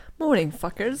Morning,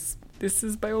 fuckers. This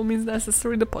is by all means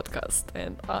necessary the podcast,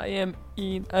 and I am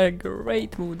in a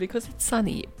great mood because it's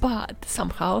sunny, but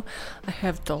somehow I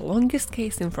have the longest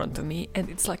case in front of me and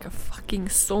it's like a fucking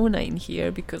sauna in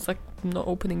here because I'm not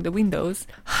opening the windows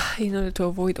in order to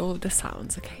avoid all of the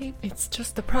sounds, okay? It's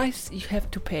just the price you have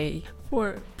to pay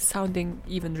for sounding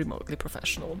even remotely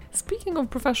professional. Speaking of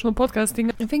professional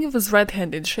podcasting, I think it was Red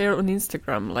Handed share on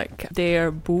Instagram like their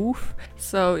booth.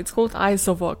 So it's called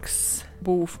Isovox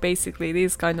booth. Basically it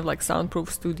is kind of like soundproof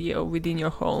studio within your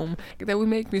home that would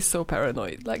make me so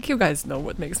paranoid. Like, you guys know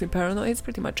what makes me paranoid. It's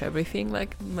pretty much everything,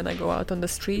 like when I go out on the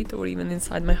street or even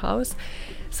inside my house.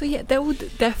 So yeah, that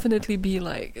would definitely be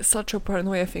like such a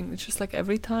paranoia thing. It's just like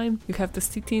every time you have to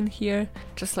sit in here,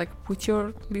 just like put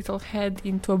your little head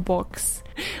into a box.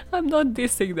 I'm not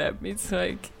dissing them. It's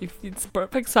like, if it's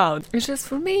perfect sound. It's just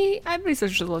for me, I've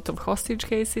researched a lot of hostage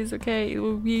cases, okay? It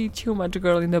will be too much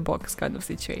girl in the box kind of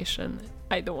situation.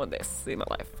 I don't want this in my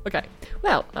life. Okay,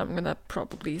 well, I'm gonna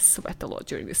probably sweat a lot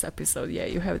during this episode. Yeah,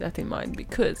 you have that in mind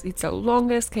because it's a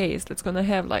longest case that's gonna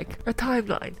have like a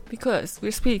timeline, because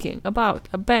we're speaking about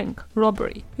a bank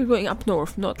robbery. We're going up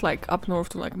north, not like up north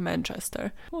to like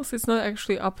Manchester. Also, it's not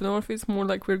actually up north, it's more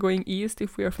like we're going east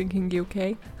if we are thinking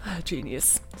UK.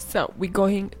 Genius. So, we're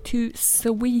going to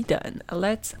Sweden.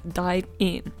 Let's dive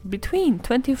in. Between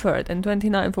 23rd and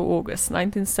 29th of August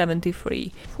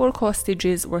 1973, 4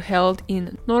 hostages were held in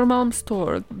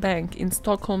Norrmalmstorg bank in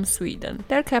Stockholm, Sweden.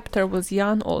 Their captor was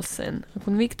Jan Olsen, a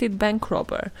convicted bank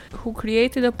robber who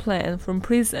created a plan from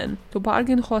prison to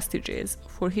bargain hostages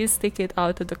for his ticket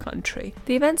out of the country.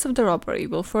 The events of the robbery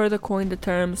will further coin the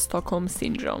term Stockholm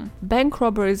Syndrome. Bank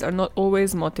robberies are not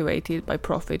always motivated by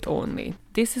profit only.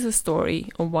 This is a story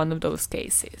of one of those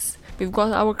cases. We've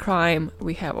got our crime,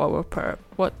 we have our perp.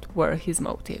 What were his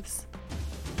motives?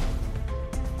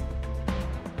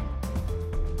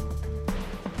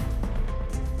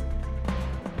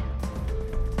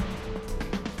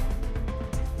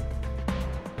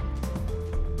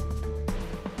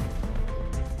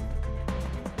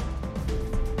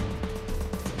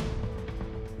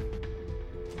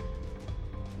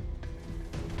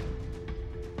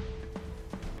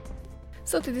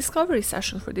 So the discovery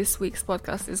session for this week's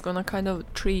podcast is gonna kind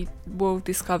of treat both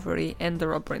discovery and the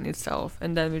robbery in itself,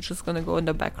 and then we're just gonna go in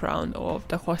the background of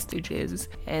the hostages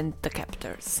and the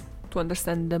captors to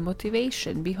understand the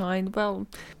motivation behind, well,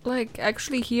 like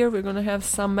actually here we're gonna have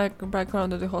some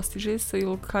background of the hostages, so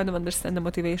you'll kind of understand the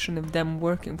motivation of them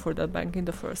working for that bank in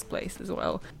the first place as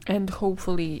well. And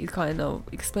hopefully it kind of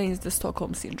explains the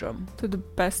Stockholm Syndrome to the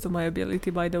best of my ability,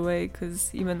 by the way,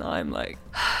 because even I'm like,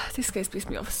 this case pissed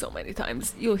me off so many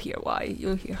times. You'll hear why,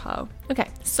 you'll hear how. Okay,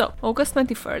 so August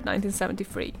 23rd,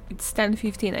 1973, it's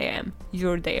 10:15 a.m.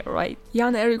 You're there, right?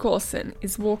 Jan Erik Olsen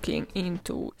is walking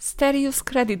into Stereos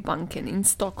Credit Bank in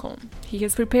Stockholm. He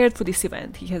has prepared for this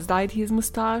event. He has dyed his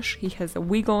mustache, he has a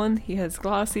wig on, he has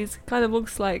glasses, kind of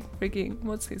looks like freaking,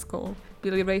 what's his called?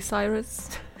 Billy Ray Cyrus?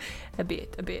 A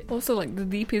bit. Also, like, the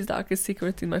deepest, darkest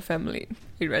secret in my family.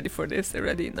 Are you ready for this?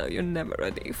 Already? No, you're never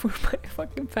ready for my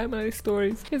fucking family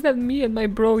stories. Is that me and my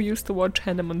bro used to watch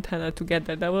Hannah Montana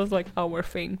together. That was like our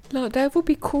thing. Now, that would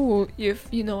be cool if,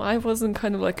 you know, I wasn't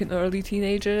kind of like an early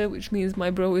teenager, which means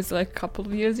my bro is like a couple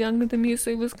of years younger than me,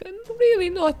 so it was kind of really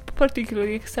not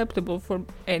particularly acceptable for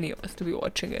any of us to be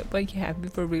watching it. But yeah, we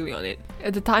were really on it.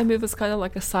 At the time, it was kind of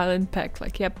like a silent pact,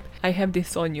 like, yep, I have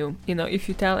this on you. You know, if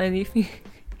you tell anything...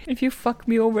 If you fuck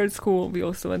me over at school, we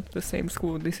also went to the same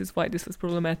school. This is why this was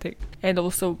problematic. And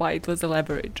also why it was a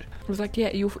leverage. It was like,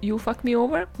 yeah, you fuck me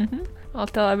over? I'll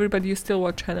tell everybody you still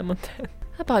watch Hannah Montana.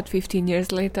 About 15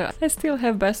 years later, I still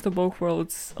have Best of Both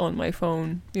Worlds on my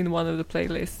phone in one of the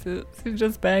playlists. It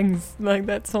just bangs. Like,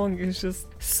 that song is just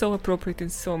so appropriate in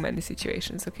so many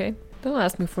situations, okay? Don't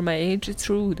ask me for my age, it's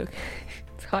rude, okay?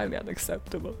 It's highly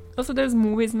unacceptable. Also, there's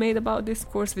movies made about this, of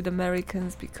course, with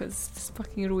Americans, because just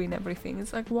fucking ruin everything.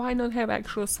 It's like, why not have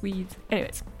actual Swedes?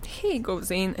 Anyways, he goes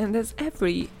in, and as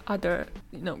every other,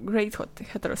 you know, great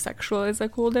heterosexual, as I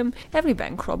call them, every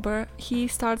bank robber, he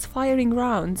starts firing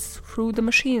rounds through the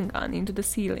machine gun into the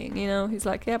ceiling, you know? He's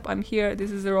like, yep, I'm here,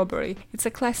 this is a robbery. It's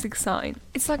a classic sign.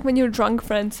 It's like when your drunk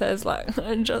friend says, like,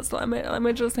 let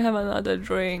me just have another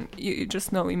drink. You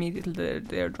just know immediately that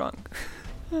they're drunk.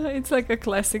 It's like a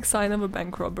classic sign of a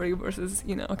bank robbery versus,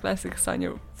 you know, a classic sign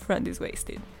your friend is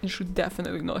wasted. You should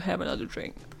definitely not have another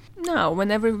drink. Now, when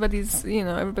everybody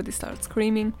starts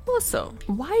screaming. Also,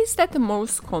 why is that the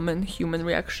most common human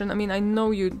reaction? I mean, I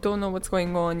know you don't know what's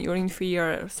going on, you're in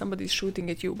fear, somebody's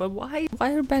shooting at you, but why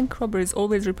are bank robberies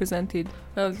always represented,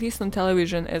 well, at least on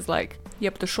television, as like,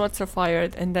 yep, the shots are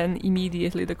fired, and then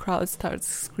immediately the crowd starts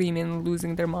screaming,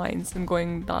 losing their minds, and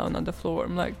going down on the floor.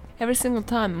 I'm like, every single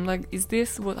time I'm like, is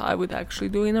this what I would actually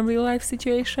do in a real life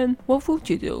situation? What would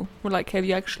you do? Or like, have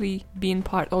you actually been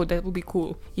part? Oh, that would be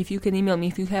cool. If you can email me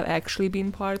if you have actually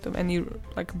been part of any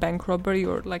like bank robbery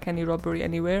or like any robbery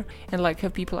anywhere, and like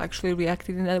have people actually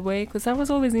reacted in that way? Because I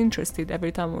was always interested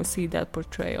every time I would see that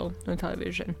portrayal on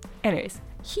television. Anyways,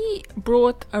 he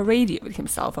brought a radio with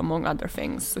himself, among other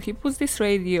things. So he puts this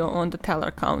radio on the teller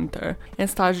counter and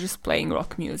starts just playing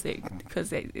rock music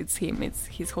because it's him, it's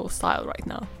his whole style right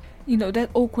now. You know, that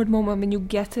awkward moment when you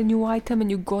get a new item and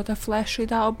you gotta flash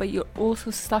it out, but you're also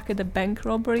stuck at a bank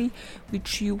robbery,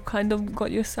 which you kind of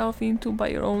got yourself into by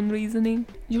your own reasoning.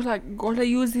 You're like, gotta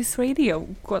use this radio,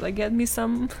 gotta get me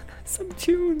some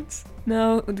tunes.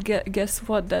 No, guess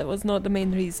what? That was not the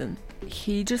main reason.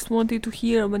 He just wanted to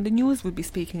hear when the news would be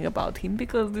speaking about him,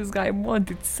 because this guy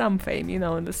wanted some fame, you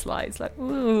know, in the slides. Like,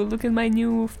 ooh, look at my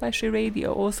new flashy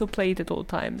radio, also played at all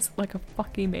times, like a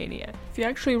fucking maniac. If you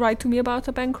actually write to me about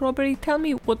a bank robbery, tell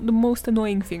me what the most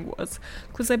annoying thing was,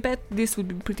 because I bet this would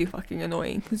be pretty fucking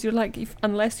annoying, because you're like,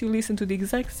 unless you listen to the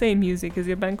exact same music as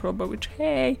your bank robber, which,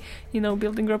 hey, you know,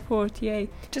 building rapport, yay.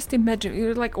 Just imagine,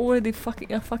 you're like already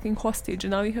a fucking hostage,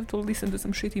 and now you have to listen to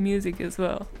some shitty music as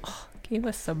well. Oh, give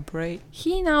us a break.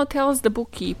 He now tells the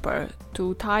bookkeeper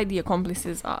to tie the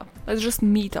accomplices up. Let's just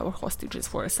meet our hostages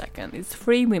for a second. It's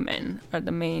 3 women are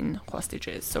the main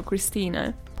hostages. So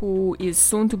Christina, who is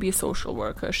soon to be a social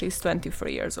worker, she's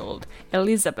 23 years old.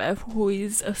 Elizabeth, who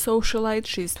is a socialite,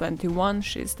 she's 21,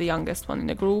 she's the youngest one in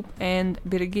the group. And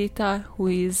Birgitta, who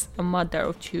is a mother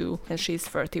of 2, and she's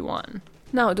 31.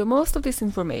 Now, the most of this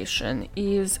information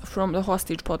is from the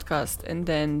Hostage podcast, and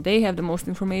then they have the most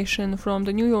information from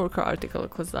the New Yorker article,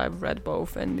 because I've read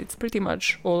both, and it's pretty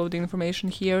much all of the information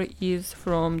here is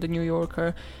from the New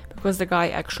Yorker, because the guy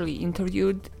actually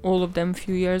interviewed all of them a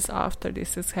few years after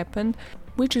this has happened.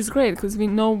 Which is great, because we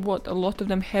know what a lot of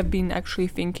them have been actually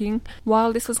thinking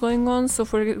while this was going on. So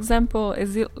for example,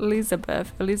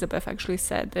 Elizabeth actually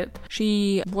said that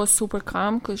she was super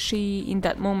calm because she in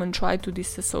that moment tried to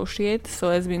disassociate. So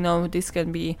as we know, this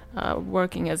can be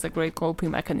working as a great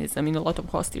coping mechanism in a lot of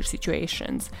hostage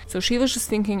situations. So she was just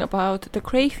thinking about the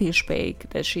crayfish bake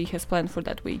that she has planned for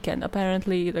that weekend.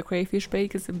 Apparently the crayfish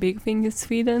bake is a big thing in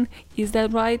Sweden. Is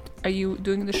that right? Are you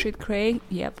doing the shit cray?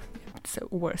 Yep. It's the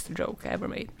worst joke I ever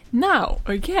made. Now,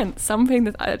 again, something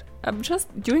that I'm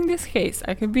just, during this case,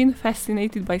 I have been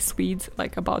fascinated by Swedes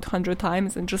like about 100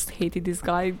 times and just hated this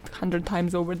guy 100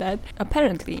 times over that.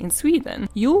 Apparently, in Sweden,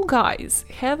 you guys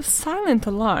have silent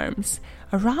alarms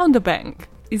around the bank.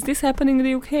 Is this happening in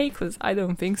the UK? Because I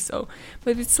don't think so.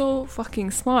 But it's so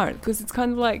fucking smart, because it's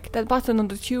kind of like that button on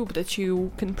the tube that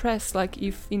you can press like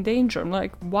if in danger. I'm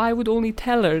like, why would only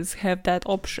tellers have that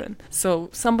option? So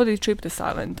somebody tripped the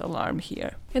silent alarm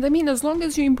here. And I mean, as long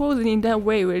as you impose it in that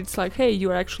way where it's like, hey,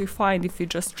 you're actually fine if you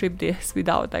just trip this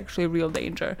without actually real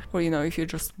danger. Or, you know, if you're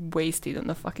just wasted on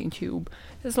the fucking tube.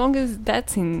 As long as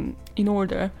that's in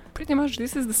order, pretty much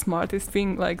this is the smartest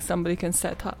thing like somebody can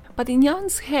set up. But in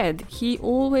Jan's head, he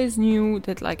always knew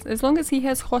that like as long as he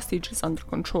has hostages under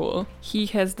control, he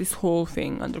has this whole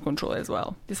thing under control as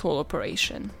well. This whole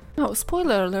operation. Now,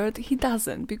 spoiler alert, he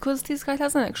doesn't, because this guy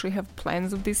doesn't actually have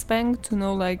plans of this bank to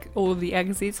know like all of the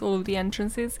exits, all of the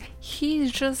entrances.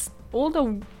 He's just,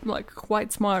 although like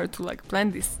quite smart to like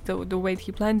plan this, the way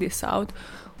he planned this out,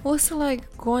 also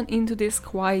like gone into this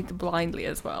quite blindly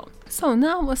as well. So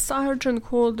now a sergeant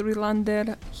called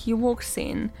Rylander, he walks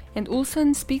in and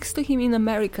Olsen speaks to him in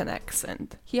American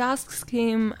accent. He asks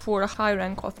him for a high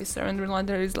rank officer and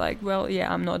Rylander is like, well,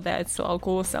 yeah, I'm not that, so I'll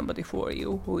call somebody for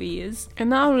you who he is. And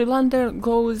now Rylander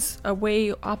goes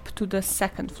away up to the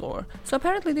 2nd floor. So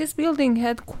apparently this building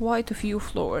had quite a few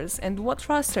floors, and what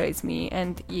frustrates me,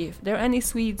 and if there are any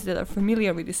Swedes that are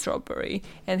familiar with this robbery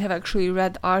and have actually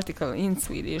read article in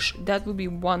Swedish, that would be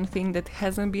one thing that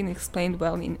hasn't been explained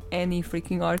well in any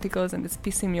freaking articles, and it's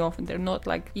pissing me off. And they're not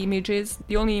like images.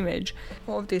 The only image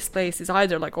of this place is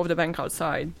either like of the bank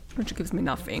outside, which gives me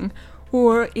nothing,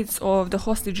 or it's of the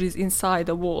hostages inside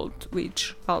the vault,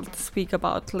 which I'll speak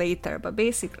about later. But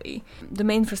basically, the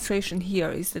main frustration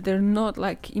here is that they're not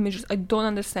like images. I don't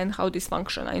understand how this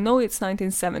functions. I know it's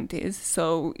 1970s,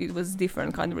 so it was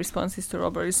different kind of responses to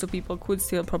robberies, so people could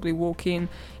still probably walk in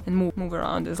and move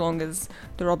around as long as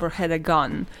the robber had a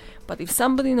gun. But if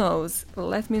somebody knows,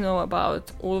 let me know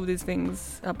about all of these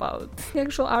things, about the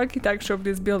actual architecture of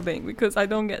this building, because I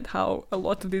don't get how a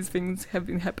lot of these things have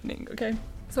been happening, okay?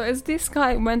 So as this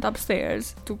guy went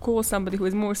upstairs to call somebody who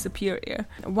is more superior,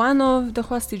 one of the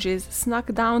hostages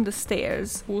snuck down the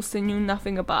stairs, Olsen knew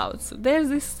nothing about. So there's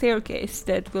this staircase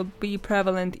that will be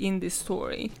prevalent in this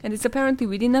story. And it's apparently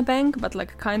within a bank, but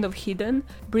like kind of hidden.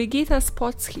 Brigitta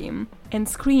spots him and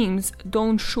screams,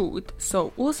 "Don't shoot."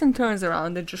 So Olsen turns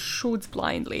around and just shoots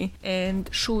blindly and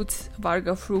shoots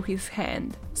Varga through his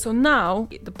hand. So now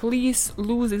the police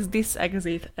loses this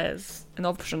exit as an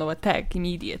option of attack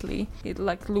immediately. It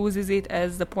loses it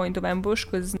as the point of ambush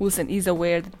because Olsen is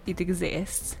aware that it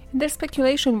exists. And there's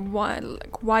speculation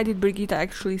why did Brigitte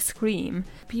actually scream?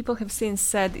 People have since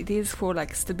said it is for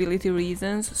stability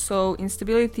reasons. So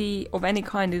instability of any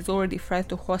kind is already a threat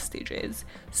to hostages.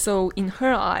 So in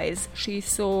her eyes, she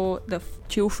saw the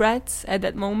two threats at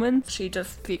that moment. She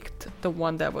just picked the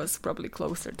one that was probably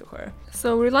closer to her.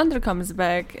 So Rylander comes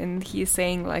back and he's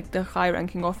saying the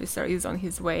high-ranking officer is on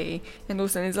his way. And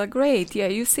Olsen is great, yeah,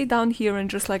 you sit down here and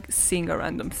just sing a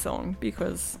random song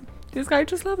because this guy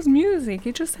just loves music.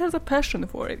 He just has a passion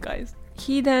for it, guys.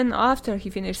 He then, after he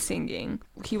finished singing,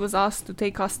 he was asked to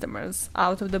take customers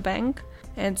out of the bank,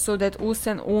 and so that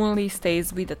Olsen only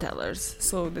stays with the tellers,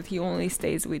 so that he only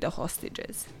stays with the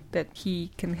hostages that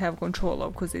he can have control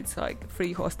of, because it's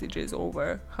 3 hostages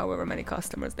over however many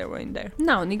customers there were in there.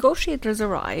 Now, negotiators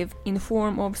arrive in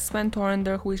form of Sven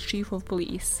Torrender, who is chief of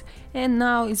police, and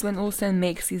now is when Olsen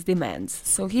makes his demands.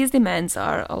 So his demands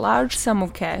are a large sum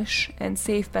of cash and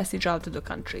safe passage out of the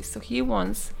country. So he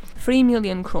wants 3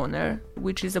 million kroner,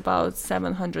 which is about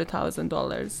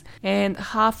 $700,000, and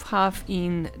half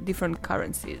in different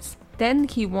currencies. Then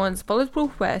he wants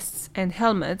bulletproof vests and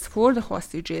helmets for the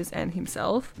hostages and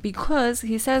himself, because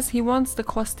he says he wants the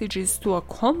hostages to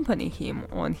accompany him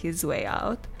on his way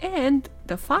out. And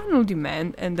the final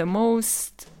demand, and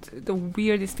the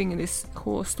weirdest thing in this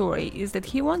whole story, is that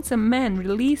he wants a man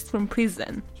released from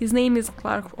prison. His name is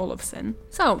Clark Olofsson.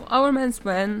 So our man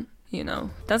Sven,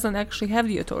 doesn't actually have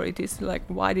the authorities.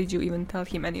 Why did you even tell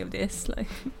him any of this?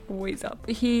 Always up.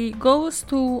 He goes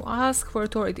to ask for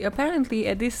authority. Apparently,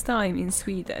 at this time in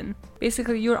Sweden,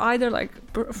 basically, you're either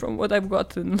from what I've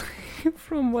gotten,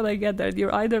 from what I gathered,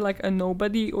 you're either a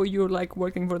nobody or you're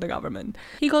working for the government.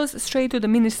 He goes straight to the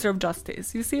Minister of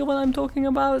Justice. You see what I'm talking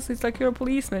about? So it's you're a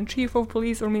policeman, chief of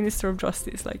police, or Minister of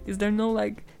Justice. Is there no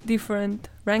different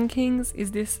rankings?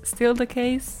 Is this still the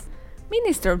case?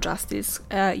 Minister of Justice,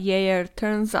 Yeyer,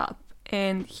 turns up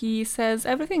and he says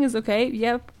everything is okay.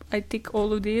 Yep, I tick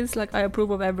all of these, I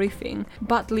approve of everything,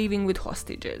 but leaving with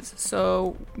hostages.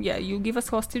 So yeah, you give us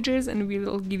hostages and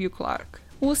we'll give you Clark.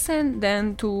 Olsen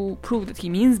then, to prove that he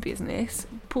means business,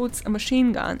 puts a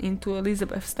machine gun into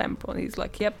Elizabeth's temple. He's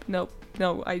yep, no,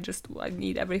 I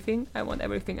need everything. I want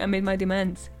everything. I made my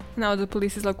demands. Now the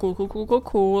police is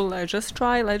cool. Let's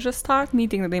just start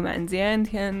meeting the demands, yeah,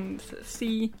 and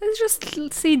let's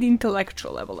just see the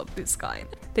intellectual level of this guy.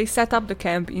 They set up the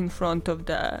camp in front of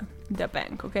the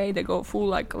bank, okay? They go full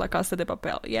La Casa de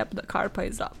Papel. Yep, the carpa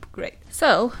is up. Great.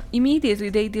 So, immediately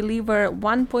they deliver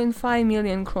 1.5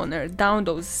 million kroner down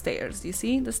those stairs. You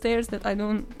see? The stairs that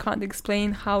can't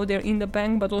explain how they're in the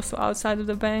bank, but also outside of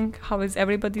the bank. How is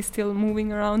everybody still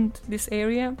moving around this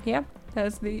area? Yep.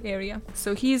 That's the area.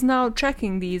 So he is now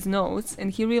checking these notes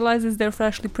and he realizes they're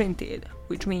freshly printed,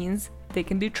 which means they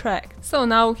can be tracked. So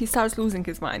now he starts losing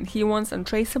his mind. He wants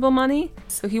untraceable money,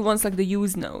 so he wants the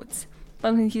used notes.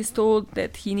 But when he's told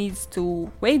that he needs to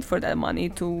wait for that money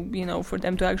to, for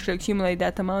them to actually accumulate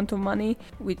that amount of money,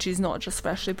 which is not just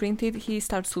freshly printed, he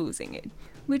starts losing it.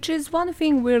 Which is one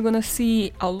thing we're gonna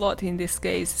see a lot in this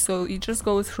case. So it just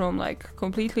goes from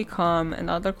completely calm and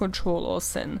under control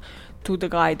Olsen to the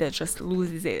guy that just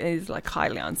loses it and is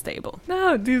highly unstable.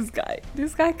 Now this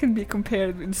guy can be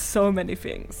compared with so many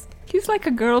things. He's like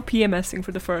a girl PMSing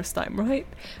for the first time, right?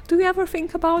 Do you ever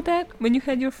think about that when you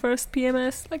had your first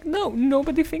PMS? No,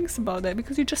 nobody thinks about that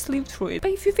because you just lived through it.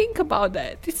 But if you think about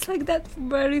that, it's that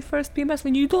very first PMS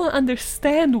when you don't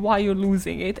understand why you're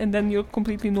losing it and then you're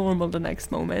completely normal the next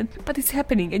moment. But it's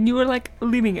happening and you are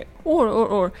living it.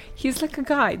 Or he's a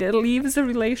guy that leaves a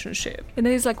relationship and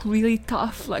then he's really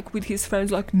tough, with his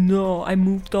friends, no, I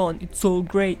moved on, it's all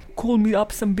great, call me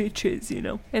up some bitches,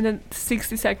 And then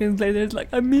 60 seconds later it's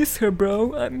I miss her,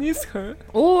 bro, I miss her.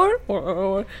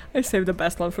 Or I saved the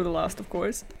best one for the last, of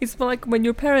course. It's when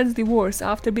your parents divorce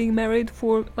after being married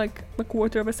for a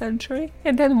quarter of a century,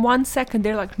 and then 1 second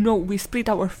they're no, we split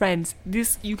our friends,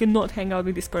 you cannot hang out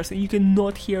with this person, you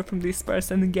cannot hear from this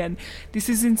person again, this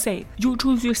is insane, you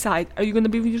choose your side, are you gonna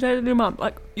be with your dad or your mom,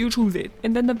 you choose it.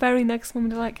 And then the very next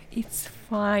moment they're it's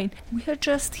fine, we are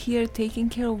just here taking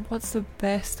care of what's the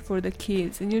best for the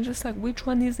kids. And you're just which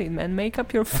one is it, man? Make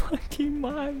up your fucking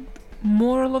mind.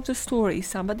 Moral of the story,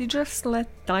 somebody just let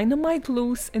dynamite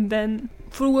loose and then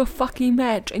through a fucking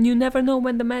match, and you never know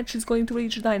when the match is going to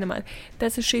reach dynamite.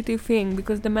 That's a shitty thing,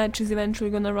 because the match is eventually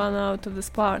gonna run out of the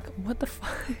spark. What the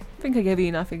fuck? I think I gave you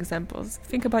enough examples.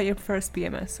 Think about your first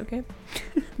PMS, okay?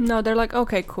 Now they're like,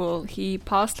 okay, cool. He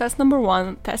passed test number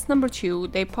 1, test number 2.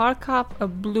 They park up a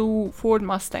blue Ford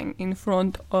Mustang in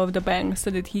front of the bank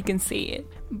so that he can see it.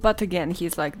 But again,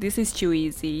 he's like, this is too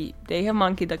easy. They have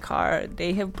monkeyed the car.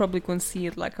 They have probably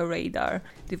concealed like a radar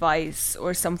device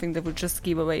or something that would just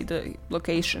give away the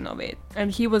location of it. And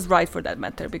he was right for that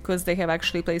matter, because they have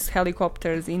actually placed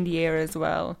helicopters in the air as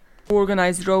well.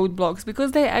 Organized roadblocks,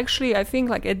 because they actually, I think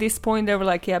like at this point they were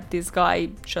like, yep, this guy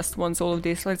just wants all of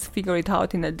this, let's figure it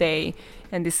out in a day,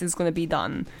 and this is gonna be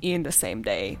done in the same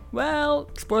day. Well,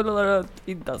 spoiler alert,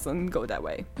 it doesn't go that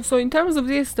way. So in terms of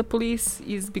this, the police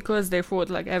is, because they thought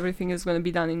like everything is gonna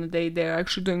be done in a day, they're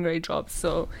actually doing a great job.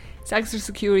 So it's extra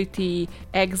security,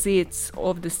 exits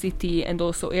of the city and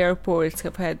also airports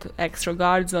have had extra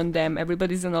guards on them.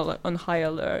 Everybody's on high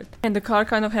alert. And the car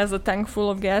kind of has a tank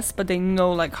full of gas, but they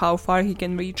know like how far he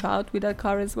can reach out with that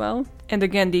car as well. And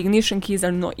again, the ignition keys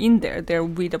are not in there, they're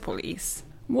with the police.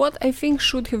 What I think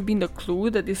should have been the clue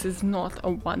that this is not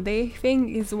a one-day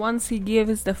thing is once he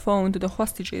gives the phone to the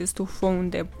hostages to phone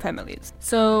their families.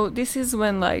 So this is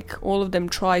when like all of them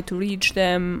try to reach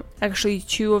them. Actually,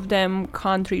 2 of them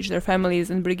can't reach their families,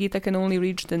 and Brigitte can only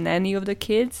reach the nanny of the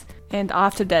kids. And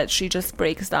after that, she just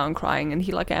breaks down crying, and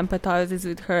he like empathizes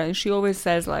with her, and she always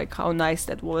says like how nice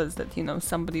that was, that, you know,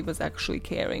 somebody was actually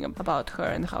caring about her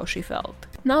and how she felt.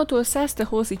 Now, to assess the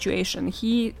whole situation,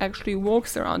 he actually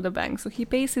walks around the bank, so he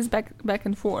paces back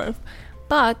and forth,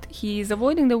 but he's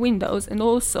avoiding the windows and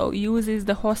also uses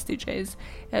the hostages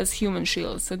as human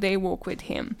shields, so they walk with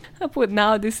him. I put,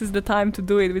 now this is the time to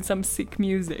do it with some sick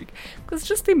music, because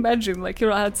just imagine like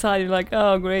you're outside, you're like,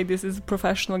 oh great, this is a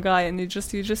professional guy, and you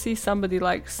just see somebody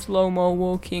like slow-mo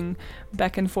walking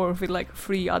back and forth with like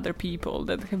 3 other people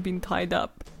that have been tied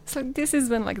up. So this is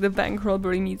when like the bank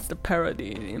robbery meets the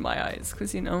parody in my eyes,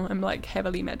 because, you know, I'm like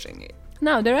heavily imagining it.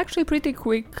 Now, they're actually pretty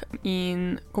quick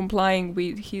in complying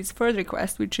with his third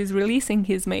request, which is releasing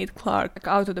his mate Clark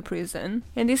out of the prison.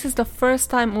 And this is the first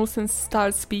time Olsen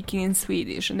starts speaking in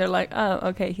Swedish, and they're like, oh,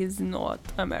 okay, he's not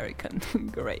American.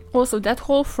 Great. Also, that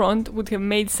whole front would have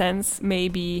made sense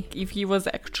maybe if he was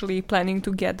actually planning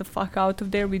to get the fuck out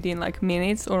of there within like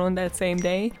minutes or on that same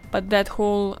day. But that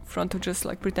whole front of just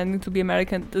like pretending to be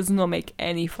American does not make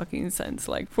any fucking sense,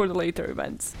 like, for the later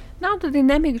events. Now the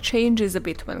dynamic changes a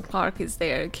bit when Clark is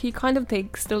there. He kind of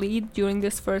takes the lead during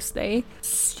this first day.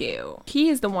 So he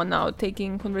is the one now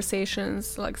taking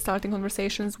conversations, like starting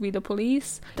conversations with the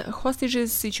police. The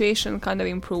hostages situation kind of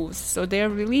improves, so they're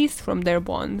released from their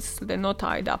bonds, so they're not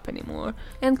tied up anymore.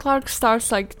 And Clark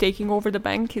starts like taking over the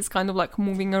bank. He's kind of like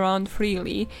moving around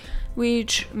freely,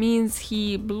 which means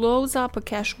he blows up a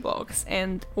cash box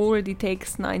and already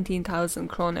takes 19,000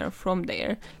 kroner from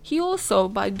there. He also,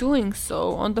 by doing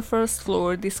so, on the first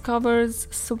floor discovers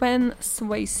Sven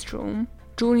Sveistrom,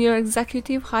 junior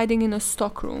executive, hiding in a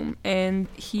stockroom, and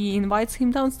he invites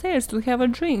him downstairs to have a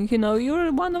drink. You know,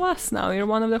 you're one of us now, you're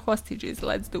one of the hostages,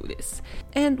 let's do this.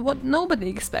 And what nobody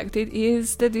expected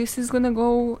is that this is gonna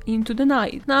go into the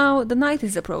night. Now, the night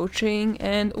is approaching,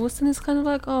 and Olsen is kind of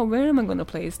like, oh, where am I gonna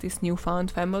place this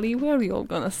newfound family? Where are we all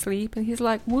gonna sleep? And he's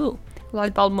like, whoa,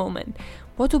 light bulb moment.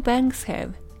 What do banks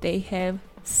have? They have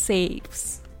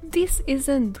safes. This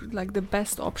isn't like the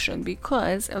best option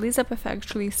because Elizabeth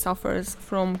actually suffers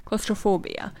from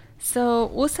claustrophobia. So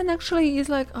Olsen actually is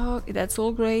like, oh, that's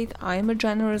all great, I'm a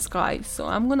generous guy, so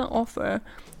I'm gonna offer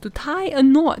to tie a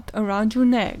knot around your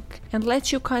neck and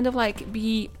let you kind of like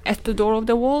be at the door of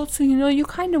the wall, so, you know, you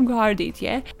kind of guard it,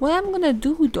 yeah? What I'm gonna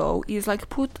do though is like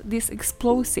put this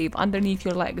explosive underneath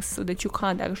your legs so that you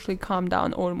can't actually calm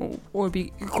down or move or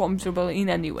be comfortable in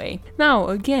any way. Now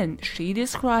again, she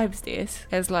describes this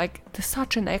as like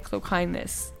such an act of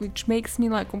kindness, which makes me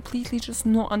like completely just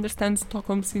not understand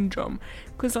Stockholm syndrome,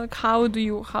 because like how do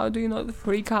you not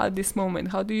freak out this moment?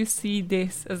 How do you see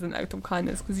this as an act of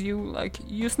kindness? Because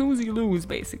you snooze, you lose,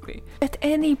 basically. At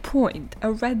any point,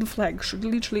 a red flag should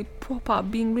literally pop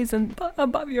up, being risen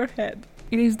above your head.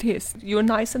 It is this: you're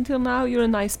nice until now, you're a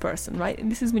nice person, right? And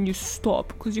this is when you stop,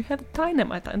 because you have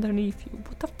dynamite underneath you.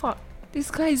 What the fuck? This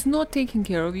guy is not taking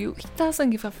care of you. He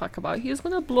doesn't give a fuck about you. He's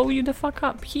gonna blow you the fuck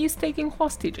up. He's taking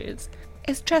hostages.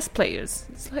 As chess players,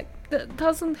 it's like, that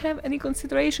doesn't have any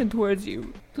consideration towards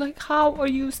you. Like, how are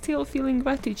you still feeling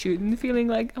gratitude and feeling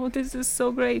like, oh, this is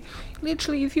so great?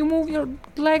 Literally, if you move your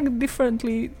leg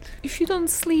differently, if you don't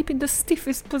sleep in the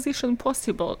stiffest position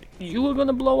possible, you are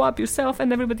gonna blow up yourself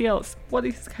and everybody else. What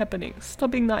is happening?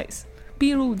 Stop being nice.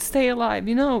 be rude, stay alive,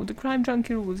 the crime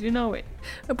junkie rules, it.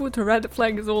 I put red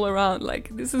flags all around, like,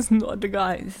 this is not the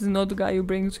guy you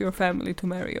bring to your family to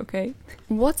marry, okay?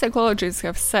 What psychologists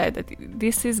have said that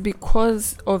this is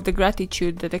because of the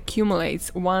gratitude that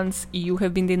accumulates once you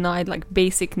have been denied like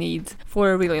basic needs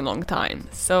for a really long time.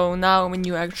 So now when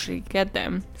you actually get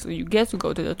them, so you get to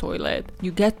go to the toilet,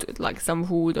 you get like some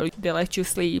food, or they let you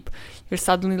sleep, you're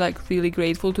suddenly like really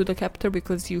grateful to the captor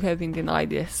because you have been denied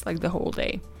this like the whole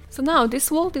day. So now this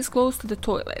vault is close to the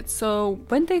toilet, so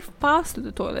when they pass to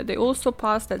the toilet, they also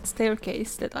pass that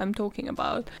staircase that I'm talking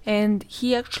about, and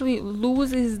he actually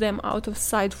loses them out of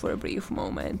sight for a brief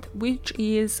moment, which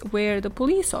is where the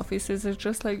police officers are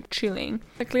just like chilling.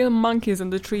 Like little monkeys on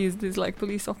the trees, these like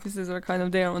police officers are kind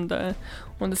of there on the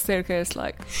staircase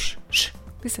like, shh,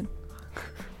 listen.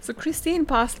 So Christine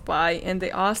passed by and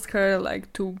they asked her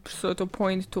like to sort of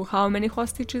point to how many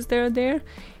hostages there are there,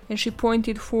 and she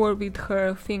pointed 4 with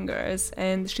her fingers,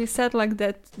 and she said like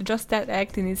that just that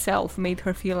act in itself made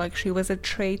her feel like she was a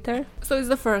traitor. So it's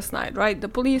the first night, right? The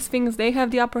police thinks they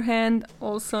have the upper hand,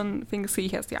 Olson thinks he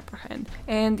has the upper hand,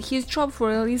 and his job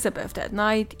for Elizabeth that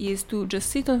night is to just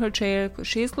sit on her chair because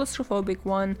she's claustrophobic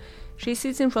one. She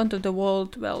sits in front of the wall,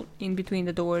 well, in between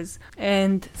the doors,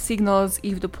 and signals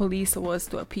if the police was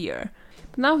to appear.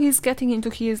 But now he's getting into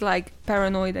his like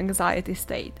paranoid anxiety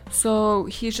state. So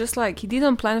he's just like, he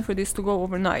didn't plan for this to go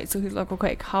overnight. So he's like,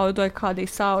 okay, how do I cut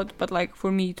this out? But like for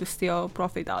me to still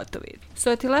profit out of it.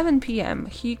 So at 11 p.m.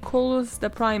 he calls the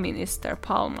Prime Minister,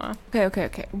 Palma.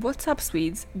 Okay. What's up,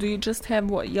 Swedes? Do you just have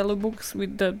yellow books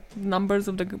with the numbers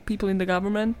of the people in the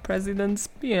government? Presidents?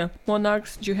 Yeah.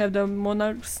 Monarchs? Do you have the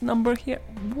monarch's number here?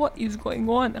 What is going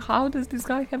on? How does this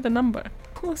guy have the number?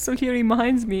 So he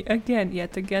reminds me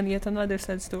yet another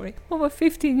sad story of a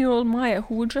 15-year-old Maya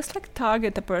who would just like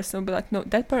target a person and be like, no,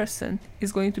 that person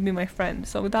is going to be my friend,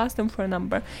 so I would ask them for a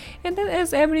number, and then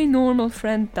as every normal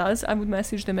friend does, I would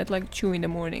message them at like 2 in the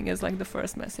morning as like the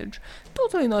first message,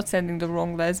 totally not sending the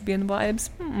wrong lesbian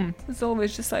vibes. It's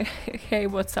always just like, hey,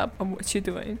 what's up and what you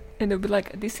doing, and they'll be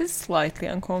like, this is slightly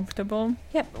uncomfortable.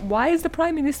 Why is the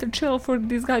Prime Minister chill for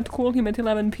this guy to call him at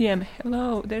 11 p.m?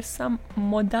 Hello, there's some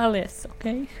modales,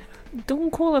 okay?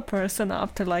 Don't call a person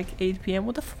after like 8 p.m.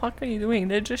 What the fuck are you doing?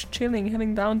 They're just chilling,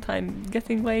 having downtime,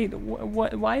 getting late.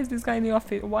 Why is this guy in the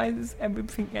office? Why is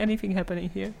anything happening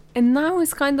here? And now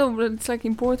it's like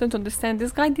important to understand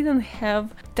this guy didn't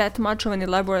have that much of an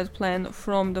elaborate plan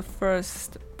from the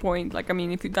first point. Like, I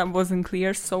mean, if that wasn't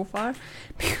clear so far,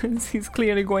 because he's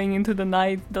clearly going into the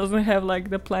night, doesn't have like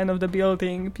the plan of the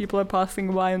building, people are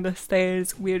passing by on the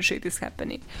stairs, weird shit is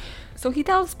happening. So he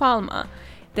tells Palma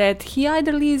that he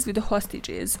either leaves with the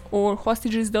hostages or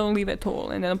hostages don't leave at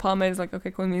all, and then Palma is like,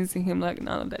 okay, convincing him like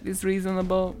none of that is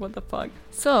reasonable, what the fuck.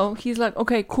 So he's like,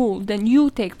 okay, cool, then you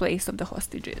take place of the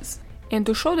hostages. And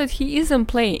to show that he isn't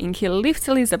playing, he lifts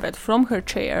Elizabeth from her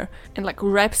chair and like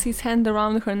wraps his hand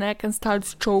around her neck and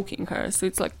starts choking her. So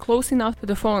it's like close enough to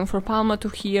the phone for Palma to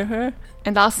hear her,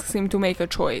 and asks him to make a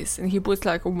choice. And he puts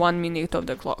like 1 minute of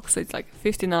the clock. So it's like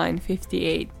 59,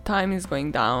 58, time is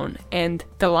going down, and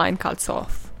the line cuts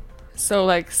off. So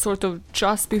like sort of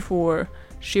just before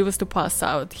she was to pass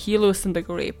out, he loosened the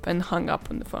grip and hung up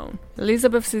on the phone.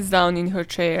 Elizabeth sits down in her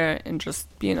chair and just,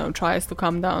 tries to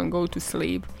calm down, go to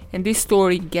sleep. And this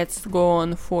story gets to go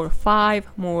on for 5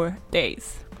 more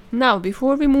days. Now,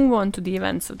 before we move on to the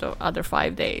events of the other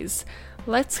 5 days,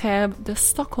 let's have the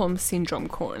Stockholm Syndrome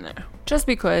corner. Just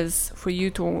because, for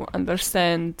you to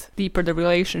understand deeper the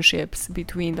relationships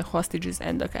between the hostages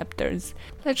and the captors,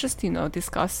 let's just,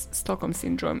 discuss Stockholm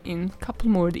Syndrome in a couple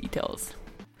more details.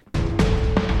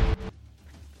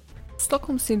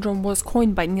 Stockholm Syndrome was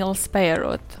coined by Niels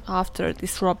Peierot after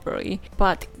this robbery,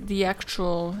 but the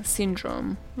actual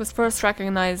syndrome was first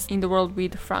recognized in the world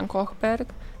with Frank Ochberg,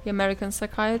 the American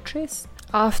psychiatrist,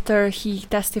 after he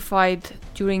testified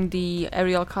during the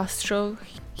Ariel Castro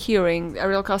hearing.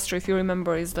 Ariel Castro, if you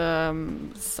remember, is the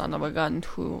son of a gun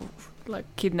who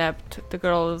kidnapped the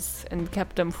girls and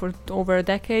kept them for over a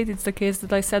decade. It's the case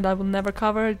that I said I will never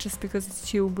cover just because it's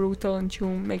too brutal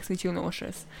and makes me too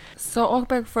nauseous. So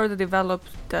Ochberg further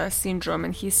developed the syndrome,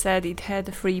 and he said it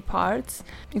had 3 parts.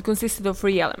 It consisted of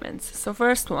 3 elements. So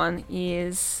first one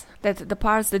is that the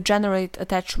parts that generate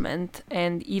attachment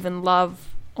and even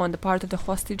love on the part of the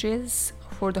hostages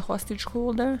for the hostage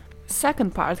holder.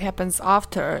 Second part happens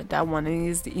after that one and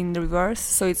is in reverse,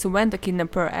 so it's when the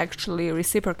kidnapper actually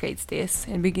reciprocates this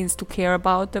and begins to care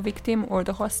about the victim or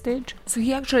the hostage. So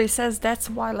he actually says that's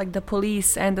why the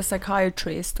police and the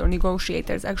psychiatrist or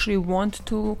negotiators actually want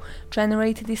to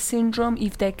generate this syndrome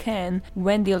if they can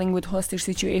when dealing with hostage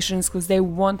situations, because they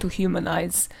want to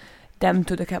humanize them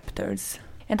to the captors.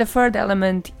 And the third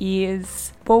element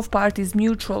is both parties'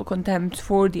 mutual contempt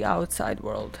for the outside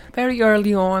world. Very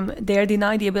early on, they are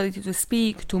denied the ability to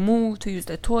speak, to move, to use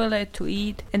the toilet, to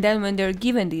eat, and then when they're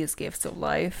given these gifts of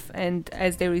life, and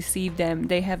as they receive them,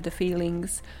 they have the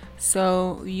feelings.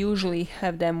 So we usually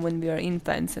have them when we are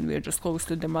infants and we are just close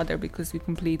to the mother because we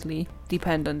completely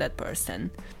depend on that person.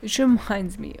 Which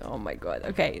reminds me, oh my god,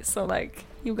 okay, so like,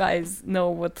 you guys know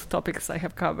what topics I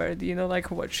have covered, you know, like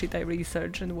what shit I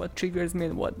research and what triggers me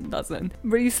and what doesn't.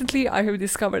 Recently I have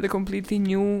discovered a completely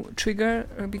new trigger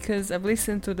because I've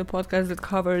listened to the podcast that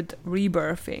covered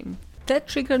rebirthing. That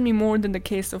triggered me more than the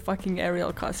case of fucking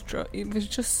Ariel Castro. It was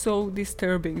just so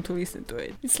disturbing to listen to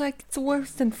it. It's like, it's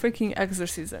worse than freaking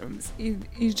exorcisms.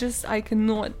 It's just, I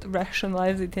cannot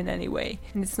rationalize it in any way.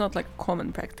 And it's not like a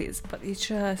common practice, but it's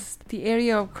just the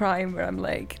area of crime where I'm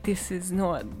like, this is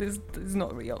not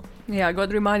real. Yeah, I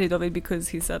got reminded of it because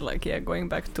he said like, yeah, going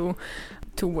back to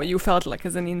what you felt like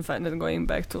as an infant and going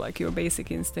back to like your basic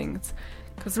instincts.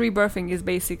 Because rebirthing is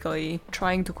basically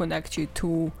trying to connect you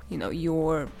to, you know,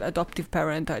 your adoptive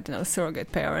parent, I don't know,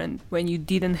 surrogate parent, when you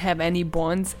didn't have any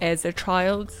bonds as a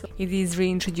child. It is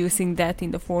reintroducing that in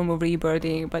the form of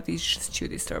rebirthing, but it's just too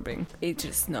disturbing. It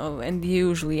just, no, and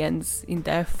usually ends in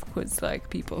death, because like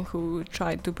people who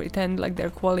try to pretend like they're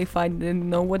qualified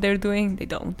and know what they're doing, they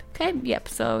don't. Okay, yep,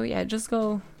 so yeah, just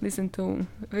go listen to,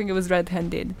 I think it was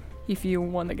Red-Handed, if you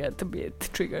want to get a bit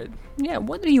triggered. Yeah,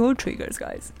 what are your triggers,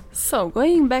 guys? So,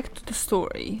 going back to the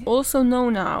story, also know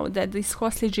now that these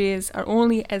hostages are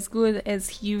only as good as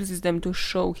he uses them to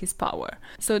show his power.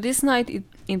 So this night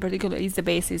in particular is the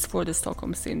basis for the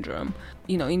Stockholm Syndrome,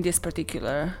 you know, in this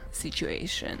particular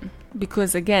situation.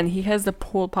 Because again, he has the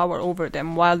whole power over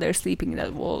them while they're sleeping in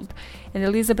that vault. And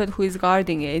Elizabeth, who is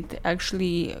guarding it,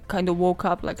 actually kind of woke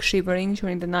up like shivering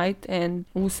during the night, and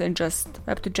Olsen just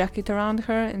wrapped a jacket around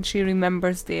her, and she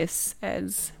remembers this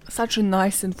as such a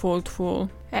nice and thoughtful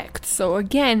act. So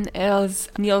again, as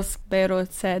Niels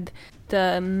Beroth said,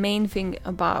 the main thing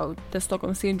about the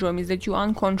Stockholm Syndrome is that you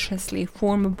unconsciously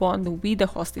form a bond with the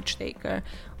hostage taker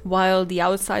while the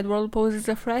outside world poses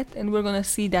a threat, and we're gonna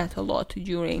see that a lot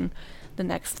during the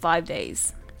next 5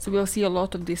 days. So we'll see a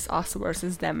lot of this us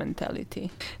versus them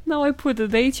mentality. Now I put the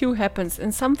day 2 happens,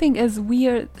 and something as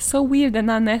weird, so weird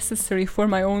and unnecessary for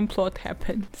my own plot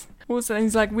happens. Also,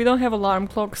 it's like, we don't have alarm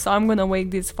clocks, so I'm gonna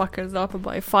wake these fuckers up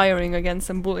by firing again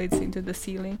some bullets into the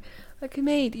ceiling. Like,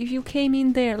 mate, if you came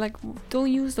in there, like,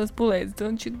 don't use those bullets,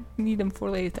 don't you need them for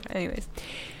later? Anyways.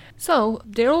 So,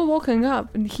 they're all walking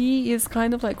up, and he is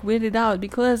kind of like weirded out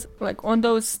because, like, on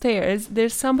those stairs,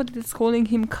 there's somebody that's calling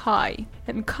him Kai.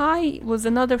 And Kai was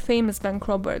another famous bank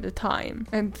robber at the time.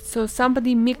 And so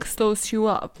somebody mixed those two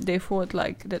up. They thought,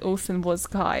 like, that Olsen was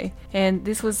Kai. And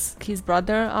this was his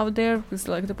brother out there, because,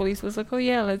 like, the police was like, oh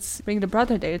yeah, let's bring the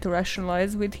brother there to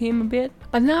rationalize with him a bit.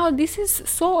 But now this is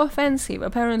so offensive,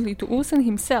 apparently, to Olsen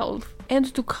himself.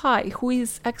 And to Kai, who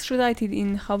is extradited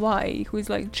in Hawaii, who is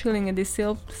like chilling at this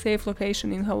safe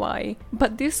location in Hawaii.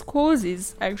 But this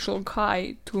causes actual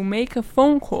Kai to make a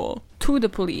phone call to the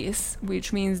police,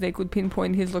 which means they could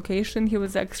pinpoint his location. He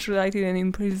was extradited and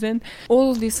imprisoned.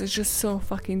 All of this is just so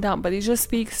fucking dumb, but it just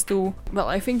speaks to, well,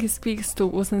 I think it speaks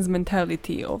to Olsen's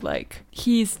mentality of like,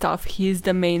 he's tough, he's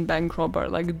the main bank robber,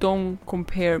 like, don't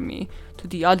compare me to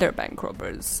the other bank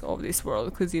robbers of this world,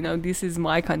 because, you know, this is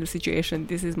my kind of situation,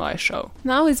 this is my show.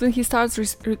 Now is when he starts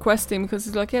requesting, because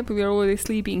he's like, yeah, but we're already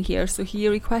sleeping here, so he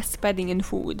requests bedding and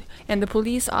food, and the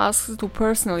police asks to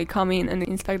personally come in and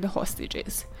inspect the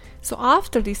hostages. So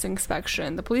after this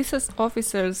inspection, the police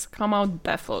officers come out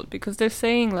baffled, because they're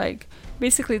saying, like,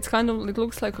 basically it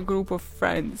looks like a group of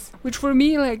friends. Which for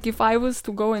me, like, if I was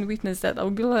to go and witness that, I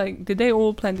would be like, did they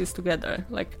all plan this together?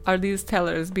 Like, are these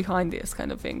tellers behind this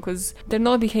kind of thing? Because they're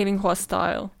not behaving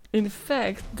hostile. In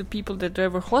fact, the people that they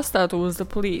were hostile to was the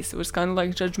police. It was kind of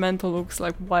like judgmental looks,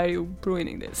 like, why are you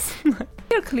ruining this?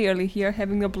 You're clearly here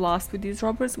having a blast with these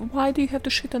robbers. Why do you have to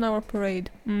shit on our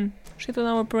parade? Shit on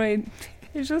our parade.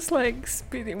 It's just like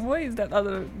spitting. What is that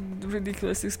other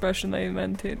ridiculous expression I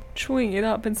invented? Chewing it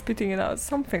up and spitting it out.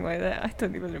 Something like that. I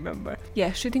don't even remember. Yeah,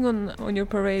 shitting on your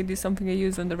parade is something I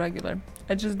use on the regular.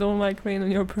 I just don't like rain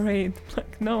on your parade.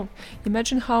 Like, no.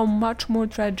 Imagine how much more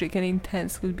tragic and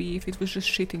intense it would be if it was just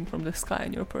shitting from the sky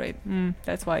on your parade.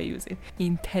 That's why I use it.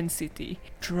 Intensity.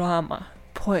 Drama.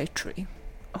 Poetry.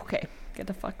 Okay, get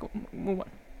the fuck on. Move on.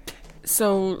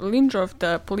 So Lindroth,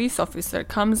 the police officer,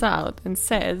 comes out and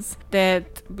says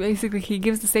that basically he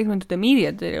gives the statement to the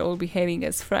media that they're all behaving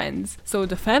as friends. So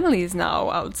the family is now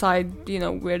outside, you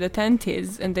know, where the tent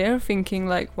is, and they're thinking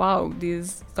like, wow,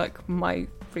 these, like, my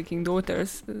freaking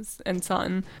daughters and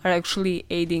son are actually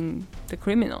aiding the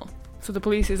criminal. So the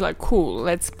police is like, cool,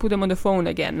 let's put them on the phone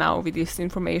again now with this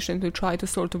information to try to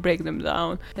sort of break them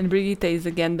down. And Brigitte is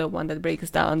again the one that breaks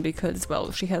down because,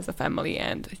 well, she has a family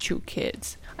and 2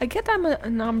 kids. I get I'm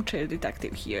an armchair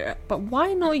detective here, but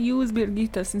why not use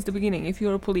Brigitte since the beginning if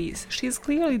you're a police? She's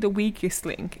clearly the weakest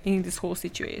link in this whole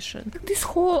situation. This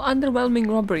whole underwhelming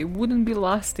robbery wouldn't be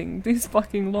lasting this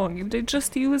fucking long if they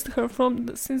just used her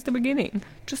since the beginning,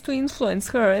 just to influence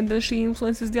her, and then she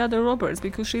influences the other robbers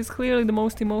because she's clearly the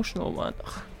most emotional one.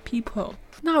 Ugh, people.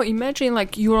 Now imagine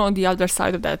like you're on the other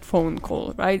side of that phone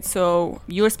call, right? So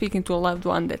you're speaking to a loved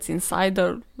one that's inside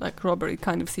the like robbery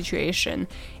kind of situation,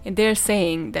 and they're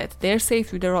saying that they're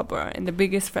safe with the robber and the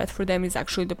biggest threat for them is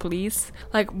actually the police.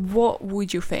 Like, what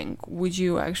would you think? Would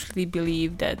you actually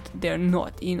believe that they're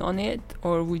not in on it,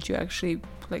 or would you actually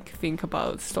like think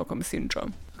about Stockholm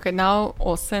syndrome? Okay, now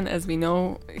Olsen, as we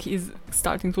know, he's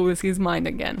starting to lose his mind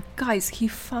again. Guys, he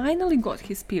finally got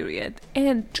his period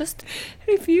and just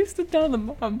refused to tell the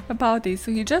mom about it.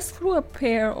 So he just threw a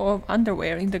pair of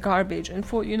underwear in the garbage and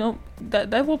thought,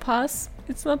 that will pass.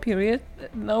 It's not period.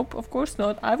 Nope, of course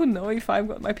not. I would know if I've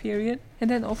got my period.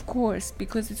 And then, of course,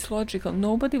 because it's logical,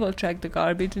 nobody will check the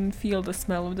garbage and feel the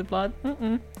smell of the blood.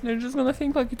 They're just gonna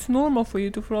think like it's normal for you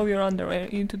to throw your underwear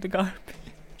into the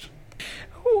garbage.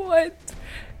 What?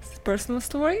 Personal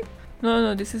story?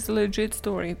 No, this is a legit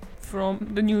story from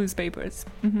the newspapers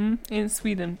in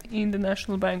Sweden, in the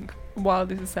National Bank, while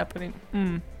this is happening.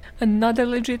 Another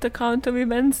legit account of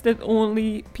events that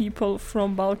only people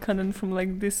from Balkan and from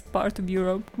like this part of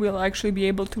Europe will actually be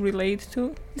able to relate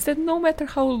to is that no matter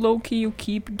how low-key you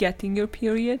keep getting your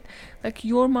period, like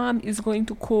your mom is going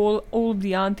to call all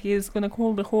the aunties, gonna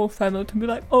call the whole family to be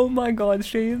like, oh my god,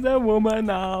 she's a woman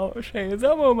now, she's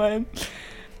a woman.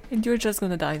 And you're just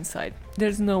gonna die inside.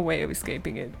 There's no way of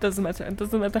escaping it. Doesn't matter. It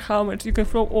doesn't matter how much. You can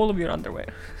throw all of your underwear.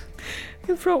 You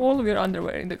can throw all of your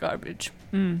underwear in the garbage.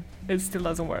 It still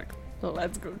doesn't work. So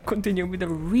let's go continue with the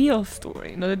real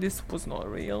story. Not that this was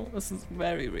not real. This is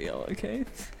very real, okay?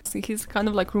 So he's kind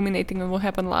of like ruminating on what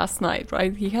happened last night,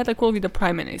 right? He had a call with the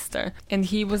Prime Minister, and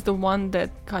he was the one that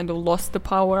kind of lost the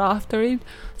power after it.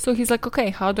 So he's like,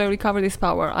 okay, how do I recover this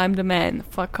power? I'm the man.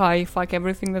 Fuck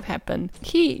everything that happened.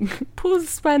 He pulls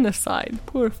Sven aside.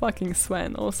 Poor fucking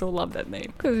Sven. Also love that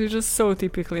name. Because he's just so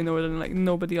typically northern, like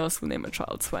nobody else would name a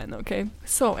child Sven, okay?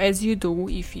 So as you do,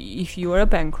 if you're a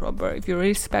bank robber, if you're a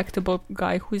respectable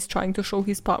guy who is trying to show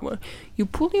his power, you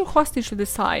pull your hostage to the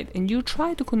side and you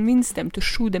try to convince them to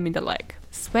shoot them in the leg.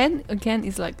 Sven again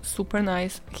is like super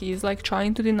nice. He is like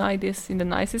trying to deny this in the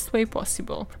nicest way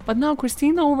possible. But now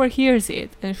Christina overhears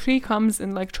it and she comes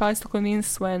and like tries to convince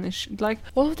Sven, and like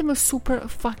all of them are super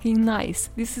fucking nice.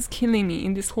 This is killing me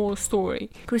in this whole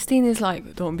story. Christine is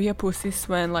like, don't be a pussy,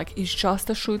 Sven, like it's just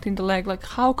a shoot in the leg. Like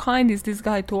how kind is this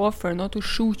guy to offer not to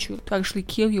shoot you, to actually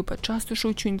kill you, but just to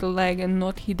shoot you in the leg and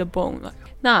not hit the bone. Like,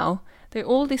 now they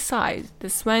all decide that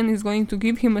Sven is going to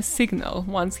give him a signal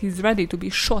once he's ready to be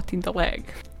shot in the leg.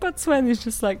 But Sven is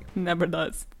just like, never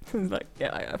does. He's like,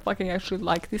 yeah, I fucking actually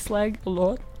like this leg a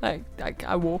lot. Like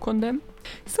I walk on them.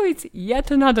 So it's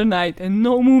yet another night and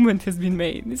no movement has been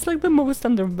made. It's like the most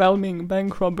underwhelming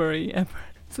bank robbery ever.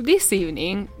 So this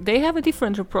evening, they have a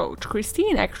different approach.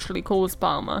 Christine actually calls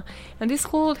Palma, and this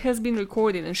call has been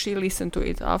recorded and she listened to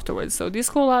it afterwards. So this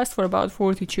call lasts for about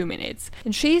 42 minutes.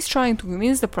 And she is trying to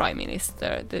convince the Prime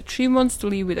Minister that she wants to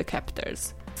leave with the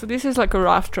captors. So this is like a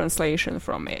rough translation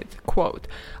from it. Quote,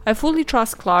 I fully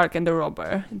trust Clark and the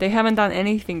robber. They haven't done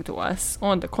anything to us.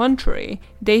 On the contrary,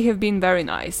 they have been very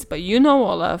nice. But you know,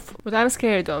 Olaf, what I'm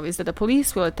scared of is that the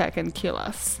police will attack and kill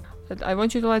us. I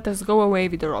want you to let us go away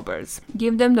with the robbers.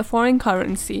 Give them the foreign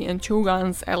currency and 2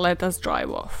 guns and let us drive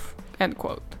off. End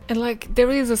quote. And like, there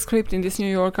is a script in this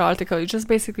New York article. It just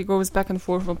basically goes back and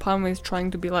forth when Palma is trying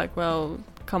to be like, well,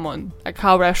 come on, like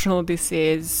how rational this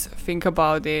is, think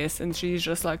about this, and she's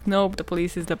just like, nope, the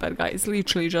police is the bad guy. It's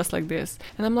literally just like this.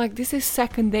 And I'm like, this is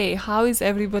second day, how is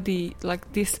everybody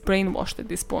like this brainwashed at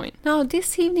this point? Now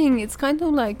this evening it's kind of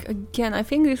like, again, I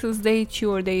think this is day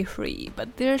 2 or day 3,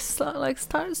 but there's like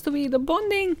starts to be, the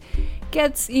bonding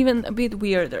gets even a bit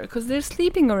weirder because their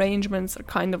sleeping arrangements are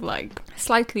kind of like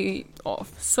slightly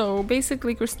off. So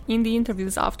basically in the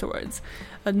interviews afterwards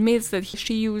admits that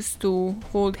she used to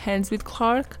hold hands with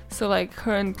Clark. So like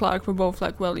her and Clark were both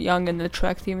like, well, young and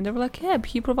attractive, and they were like, yeah,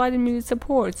 he provided me with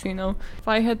support, so, if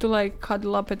I had to like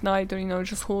cuddle up at night or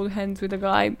just hold hands with a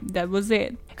guy, that was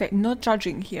it. Okay, not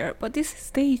judging here, but this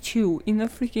is day 2 in a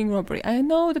freaking robbery. I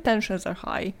know the tensions are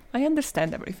high, I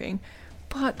understand everything,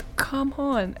 But come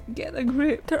on, get a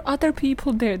grip. There are other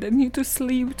people there that need to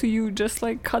sleep to you just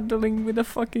like cuddling with a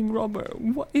fucking robber.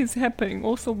 What is happening?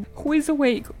 Also, who is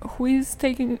awake? Who is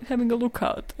having a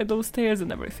lookout at those stairs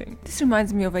and everything? This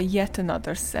reminds me of yet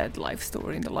another sad life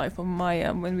story in the life of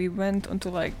Maya when we went onto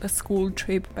like a school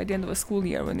trip by the end of a school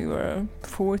year when we were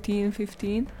 14,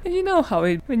 15. And you know how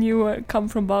it, when you come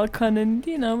from Balkan and,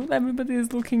 you know, everybody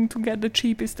is looking to get the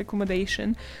cheapest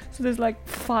accommodation. So there's like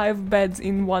 5 beds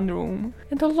in one room.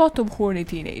 And a lot of horny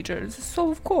teenagers.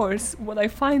 So of course, what I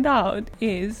find out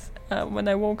is, when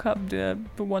I woke up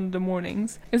one of the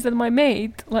mornings, is that my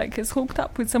mate like is hooked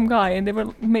up with some guy and they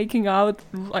were making out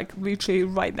like literally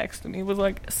right next to me. It was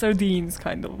like sardines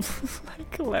kind of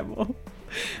like level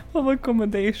of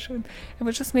accommodation. And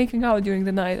we're just making out during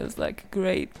the night. I was like,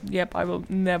 great, yep, I will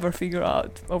never figure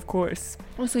out, of course.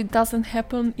 Also, it doesn't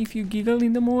happen if you giggle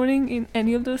in the morning in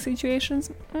any of those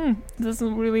situations. It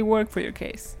doesn't really work for your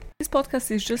case. This podcast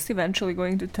is just eventually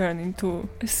going to turn into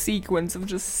a sequence of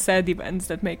just sad events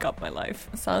that make up my life.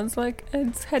 Sounds like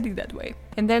it's heading that way.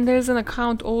 And then there's an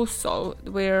account also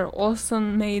where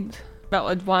Olsen made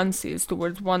advances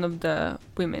towards one of the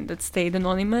women that stayed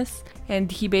anonymous,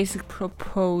 and he basically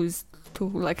proposed to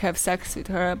like have sex with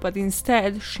her, but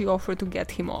instead she offered to get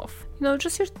him off. You know,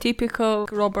 just your typical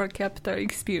robber captor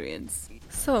experience.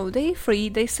 So day 3,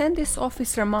 they send this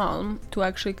officer Malm to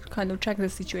actually kind of check the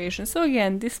situation. So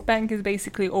again, this bank is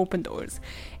basically open doors.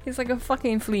 It's like a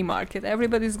fucking flea market.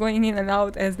 Everybody's going in and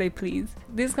out as they please.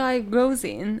 This guy goes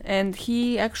in and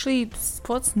he actually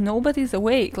spots nobody's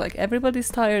awake. Like everybody's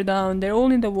tired down. They're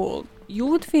all in the wall. You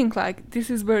would think like this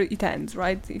is where it ends,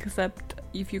 right? Except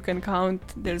if you can count,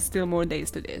 there's still more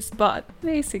days to this. But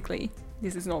basically,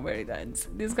 this is not where it ends.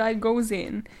 This guy goes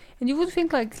in and you would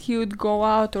think like he would go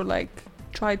out or like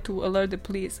try to alert the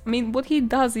police. I mean, what he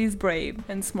does is brave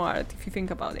and smart if you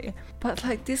think about it. But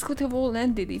like this could have all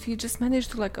ended if he just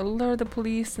managed to like alert the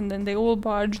police and then they all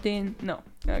barged in. No.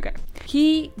 Okay.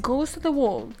 He goes to the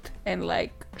vault and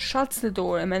like shuts the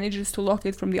door and manages to lock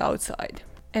it from the outside.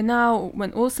 And now,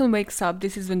 when Olsen wakes up,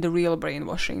 this is when the real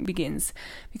brainwashing begins.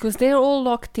 Because they're all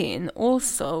locked in.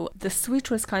 Also, the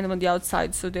switch was kind of on the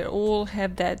outside, so they all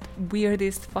have that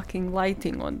weirdest fucking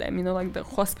lighting on them. You know, like the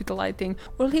hospital lighting.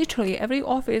 Or literally, every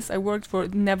office I worked for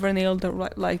never nailed the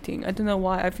lighting. I don't know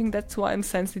why. I think that's why I'm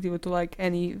sensitive to like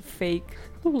any fake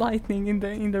lighting in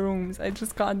the rooms. I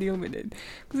just can't deal with it.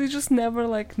 Because it's just never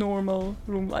like normal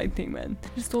room lighting, man.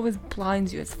 It just always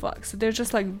blinds you as fuck. So they're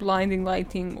just like blinding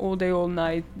lighting all day, all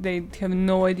night. They have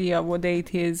no idea what day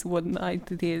it is, what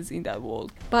night it is in that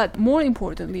vault. But more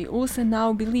importantly, Olsen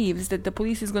now believes that the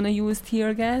police is gonna use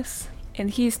tear gas. And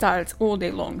he starts all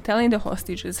day long telling the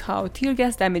hostages how tear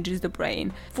gas damages the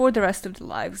brain for the rest of their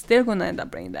lives. They're gonna end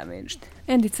up brain damaged.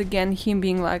 And it's again him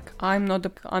being like, I'm not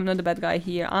the bad guy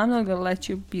here. I'm not gonna let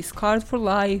you be scarred for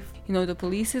life. You know, the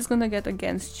police is gonna get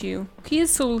against you.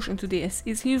 His solution to this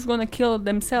is he's gonna kill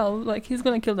themselves, like he's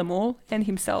gonna kill them all and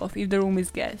himself if the room is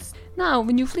gassed. Now,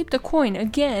 when you flip the coin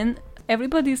again,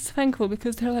 everybody's thankful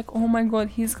because they're like, oh my god,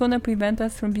 he's gonna prevent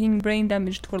us from being brain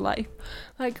damaged for life.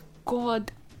 Like,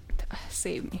 God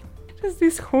save me. Just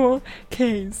this whole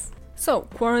case. So,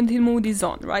 quarantine mode is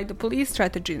on, right? The police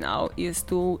strategy now is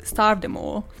to starve them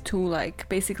all, to like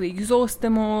basically exhaust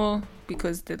them all,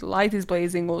 because the light is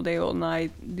blazing all day, all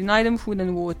night, deny them food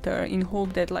and water in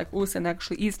hope that like Olsen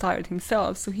actually is tired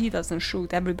himself so he doesn't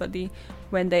shoot everybody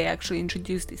when they actually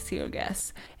introduce this tear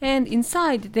gas. And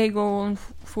inside they go on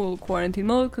full quarantine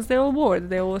mode because they're all bored,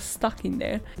 they're all stuck in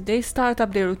there. They start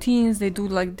up their routines, they do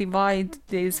like divide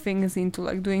these things into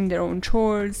like doing their own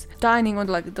chores, dining on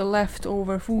like the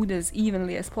leftover food as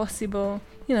evenly as possible.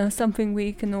 You know, something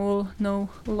we can all know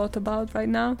a lot about right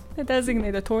now. They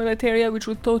designate a toilet area, which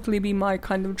would totally be my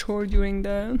kind of chore during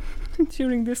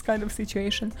this kind of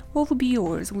situation. What would be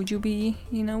yours? Would you be,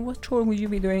 what chore would you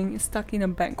be doing stuck in a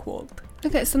bank vault?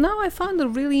 Okay, so now I found a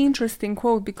really interesting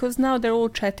quote because now they're all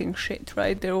chatting shit,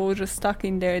 right? They're all just stuck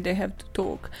in there, they have to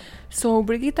talk. So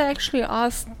Brigitte actually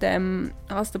asked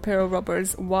the pair of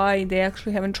robbers why they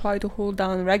actually haven't tried to hold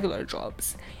down regular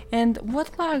jobs. And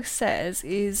what Clark says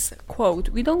is, quote,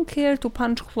 "We don't care to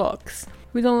punch clocks.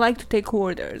 We don't like to take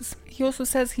orders." He also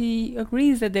says he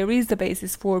agrees that there is the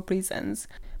basis for prisons.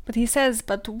 But he says,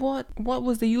 but what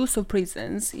was the use of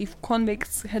prisons if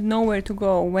convicts had nowhere to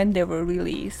go when they were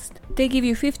released? They give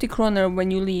you 50 kroner when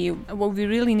you leave. What we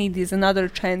really need is another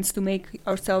chance to make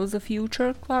ourselves a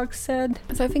future, Clark said.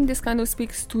 So I think this kind of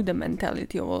speaks to the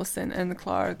mentality of Olsen and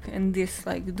Clark and this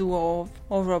like duo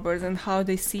of robbers and how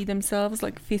they see themselves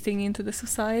like fitting into the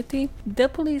society. The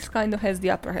police kind of has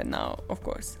the upper hand now, of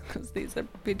course, because these are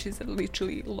bitches that are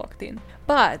literally locked in.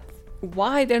 But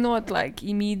why they're not like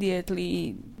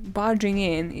immediately barging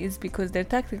in is because they're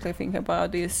tactically thinking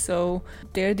about this. So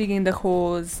they're digging the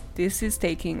holes, this is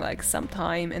taking like some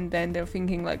time, and then they're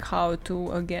thinking like how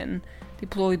to again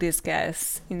deploy this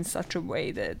gas in such a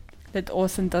way that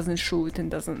Olsen doesn't shoot and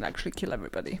doesn't actually kill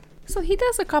everybody. So he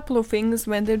does a couple of things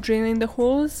when they're drilling the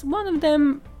holes. One of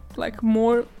them like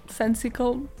more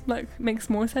sensical, like makes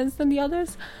more sense than the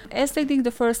others. As they dig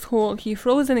the first hole, he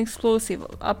throws an explosive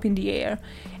up in the air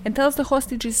and tells the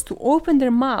hostages to open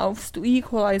their mouths to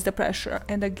equalize the pressure.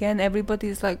 And again, everybody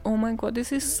is like, oh my god,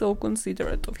 this is so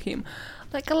considerate of him.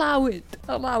 Like, allow it.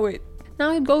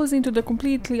 Now it goes into the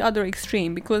completely other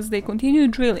extreme because they continue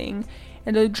drilling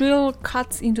and the drill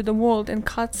cuts into the wall and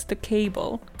cuts the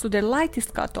cable. So their light is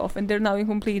cut off and they're now in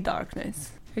complete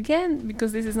darkness. Again,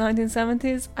 because this is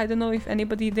 1970s, I don't know if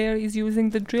anybody there is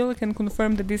using the drill, can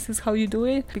confirm that this is how you do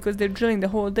it, because they're drilling the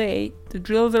whole day, the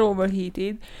drills are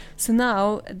overheated, so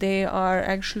now they are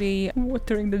actually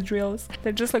watering the drills.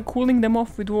 They're just like cooling them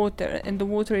off with water, and the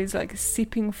water is like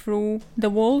seeping through the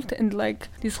vault, and like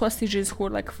these hostages who are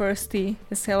like thirsty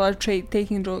as hell are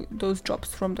taking those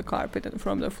drops from the carpet and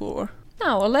from the floor.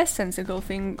 Now, a less sensible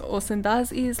thing Olsen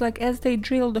does is, like, as they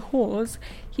drill the holes,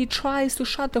 he tries to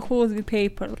shut the holes with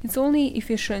paper. It's only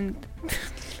efficient.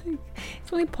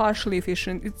 It's only partially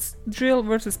efficient. It's drill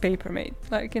versus paper, mate.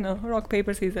 Like, you know, rock,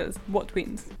 paper, scissors. What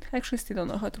wins? I actually still don't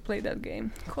know how to play that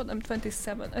game. God, I'm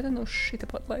 27. I don't know shit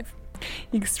about life.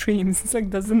 Extremes. It's like,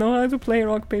 doesn't know how to play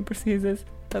rock, paper, scissors.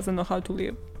 Doesn't know how to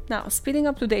live. Now, speeding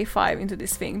up to day 5 into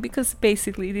this thing, because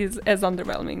basically it is as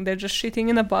underwhelming. They're just shitting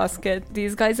in a basket,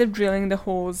 these guys are drilling the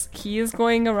holes, he is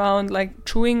going around like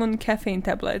chewing on caffeine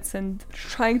tablets and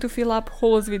trying to fill up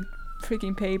holes with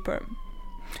freaking paper.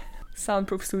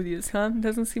 Soundproof studios, huh?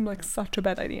 Doesn't seem like such a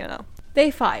bad idea now.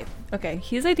 Day 5. Okay,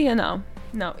 his idea now.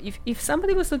 Now, if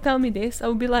somebody was to tell me this, I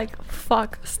would be like,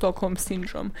 fuck Stockholm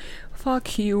Syndrome.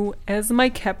 Fuck you, as my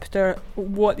captor,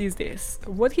 what is this?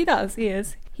 What he does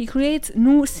is, he creates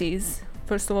nooses.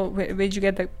 First of all, where'd you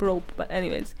get the rope? But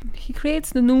anyways, he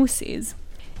creates the nooses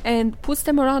and puts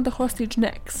them around the hostage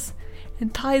necks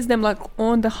and ties them like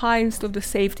on the highest of the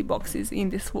safety boxes in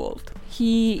this vault.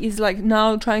 He is like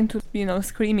now trying to, you know,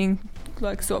 screaming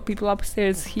like so people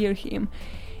upstairs hear him,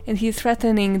 and he's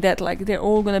threatening that like they're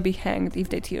all gonna be hanged if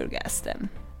they tear gas them.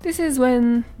 This is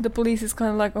when the police is kind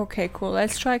of like, okay, cool,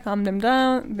 let's try calm them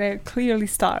down. They're clearly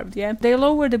starved, yeah? They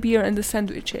lower the beer and the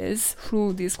sandwiches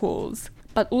through these holes.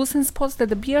 But Olsen spots that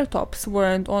the beer tops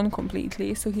weren't on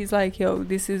completely, so he's like, yo,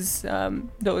 this is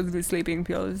those with sleeping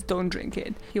pills, don't drink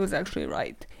it. He was actually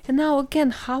right. And now again,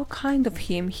 how kind of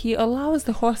him, he allows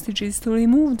the hostages to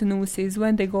remove the nooses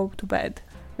when they go to bed.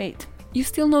 Mate, you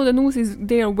still know the noose is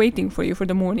there waiting for you for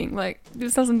the morning. Like,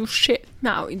 this doesn't do shit.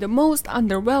 Now, in the most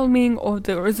underwhelming of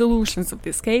the resolutions of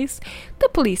this case, the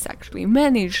police actually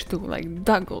managed to, like,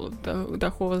 dug all the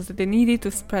holes that they needed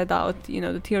to spread out, you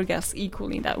know, the tear gas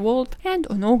equally in that vault. And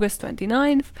on August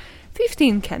 29th,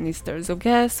 15 canisters of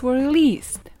gas were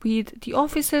released, with the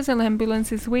officers and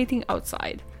ambulances waiting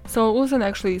outside. So Olsen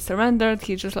actually surrendered.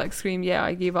 He just like screamed, yeah,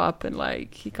 I give up, and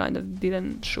like he kind of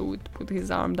didn't shoot, put his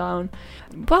arm down.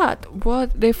 But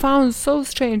what they found so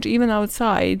strange even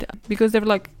outside, because they were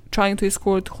like trying to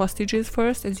escort hostages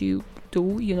first, as you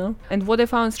do, you know, and what they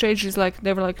found strange is like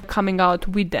they were like coming out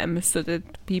with them so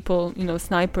that people, you know,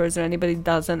 snipers or anybody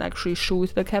doesn't actually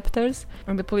shoot the captors.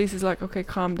 And the police is like, okay,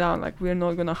 calm down, like we're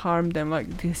not gonna harm them,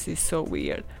 like this is so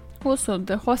weird. Also,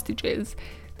 the hostages,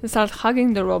 they start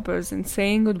hugging the robbers and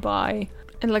saying goodbye.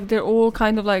 And like they're all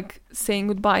kind of like saying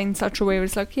goodbye in such a way where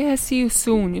it's like, yeah, see you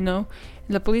soon, you know.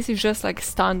 And the police is just like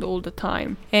stunned all the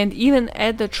time. And even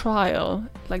at the trial,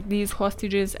 like these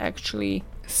hostages actually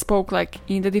spoke like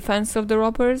in the defense of the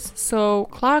robbers. So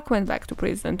Clark went back to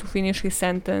prison to finish his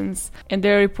sentence, and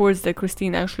there are reports that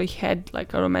Christine actually had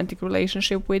like a romantic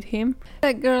relationship with him.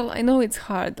 Like, girl, I know it's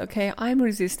hard, okay? I'm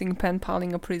resisting pen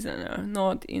paling a prisoner,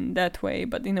 not in that way,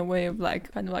 but in a way of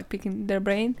like kind of like picking their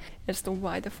brain as to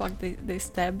why the fuck they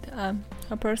stabbed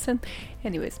a person.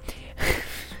 Anyways.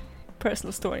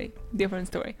 Personal story, different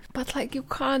story. But like you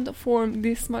can't form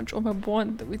this much of a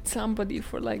bond with somebody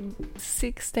for like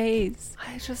 6 days.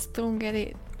 I just don't get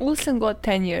it. Olsen got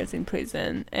 10 years in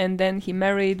prison, and then he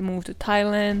married, moved to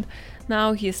Thailand.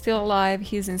 Now he is still alive,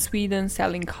 he's in Sweden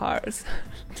selling cars.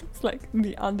 It's like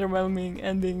the underwhelming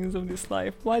endings of this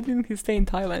life. Why didn't he stay in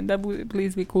Thailand? That would at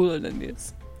least be cooler than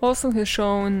this. Olsen has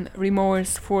shown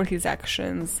remorse for his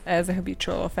actions as a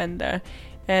habitual offender,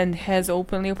 and has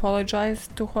openly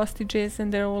apologized to hostages,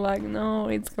 and they're all like, no,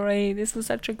 it's great, this was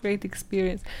such a great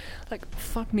experience. Like,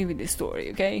 fuck me with this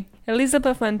story, okay?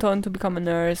 Elizabeth went on to become a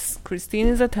nurse, Christine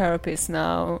is a therapist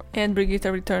now, and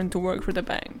Brigitte returned to work for the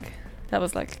bank. That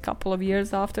was like a couple of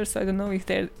years after, so I don't know if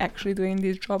they're actually doing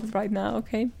these jobs right now,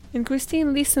 okay? And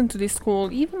Christine listened to this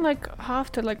call, even like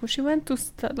after, like when she went to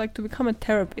to become a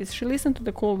therapist, she listened to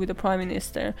the call with the Prime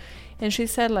Minister, and she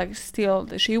said like still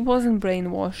that she wasn't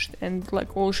brainwashed and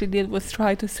like all she did was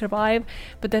try to survive.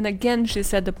 But then again, she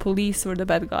said the police were the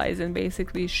bad guys, and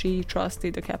basically she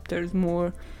trusted the captors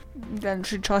more than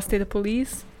she trusted the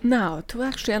police. Now, to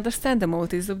actually understand the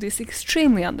motives of this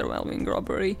extremely underwhelming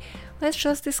robbery, let's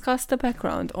just discuss the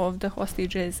background of the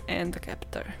hostages and the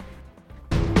captor.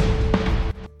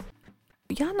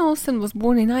 Jan Olsen was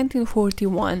born in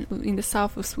 1941 in the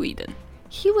south of Sweden.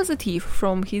 He was a thief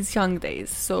from his young days,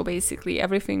 so basically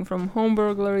everything from home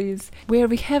burglaries, where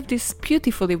we have this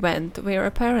beautiful event where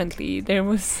apparently there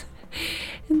was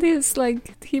this,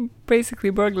 like, he basically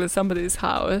burgled somebody's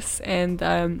house, and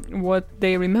what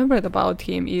they remembered about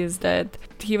him is that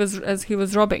as he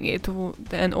was robbing it,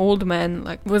 an old man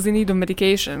like was in need of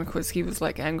medication because he was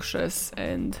like anxious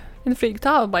and freaked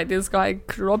out by this guy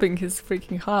robbing his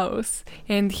freaking house.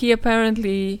 And he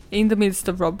apparently, in the midst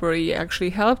of robbery, actually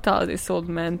helped out this old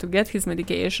man to get his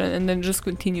medication and then just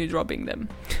continued robbing them.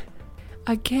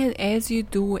 Again, as you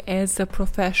do as a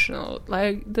professional,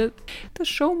 like the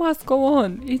show must go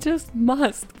on. It just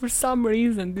must. For some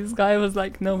reason, this guy was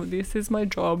like, no, this is my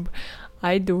job.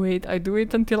 I do it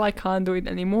until I can't do it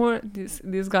anymore.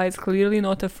 This guy is clearly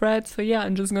not a threat, so yeah,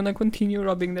 I'm just gonna continue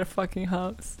robbing their fucking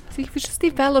house. So he was just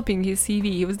developing his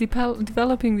CV, he was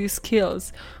developing these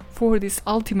skills for this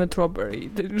ultimate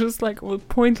robbery that just like was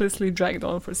pointlessly dragged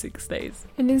on for 6 days.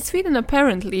 And in Sweden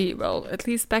apparently, well, at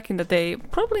least back in the day,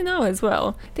 probably now as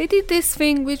well, they did this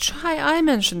thing which I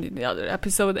mentioned in the other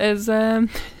episode as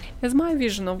my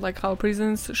vision of like how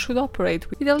prisons should operate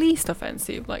with the least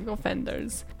offensive like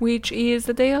offenders, which is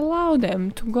that they allow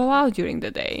them to go out during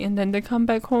the day and then they come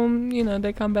back home,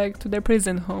 they come back to their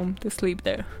prison home to sleep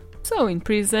there. So in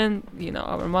prison,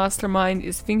 our mastermind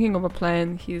is thinking of a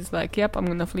plan. He's like, yep, I'm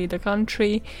gonna flee the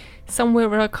country somewhere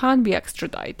where I can't be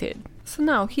extradited. So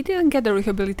now, he didn't get a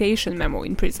rehabilitation memo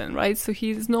in prison, right? So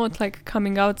he's not like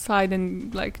coming outside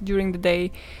and like during the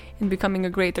day and becoming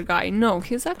a greater guy. No,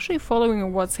 he's actually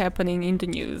following what's happening in the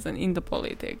news and in the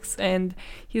politics, and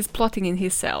he's plotting in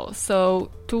his cell. So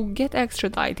to get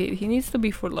extradited, he needs to be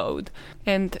furloughed.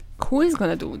 And who is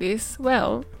gonna do this?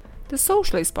 Well, the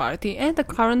Socialist Party and the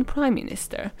current Prime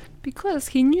Minister, because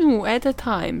he knew at the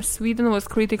time Sweden was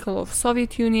critical of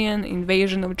Soviet Union,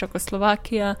 invasion of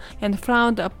Czechoslovakia, and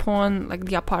frowned upon like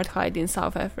the apartheid in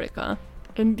South Africa.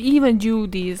 And even due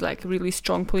to these like really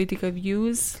strong political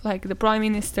views, like the Prime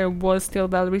Minister was still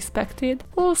well respected.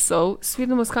 Also,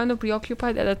 Sweden was kind of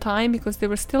preoccupied at the time because they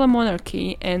were still a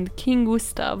monarchy and King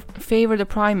Gustav favored the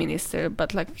Prime Minister,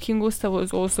 but like King Gustav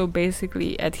was also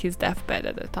basically at his deathbed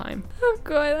at the time. Oh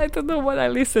god, I don't know what I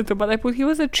listened to, but I put he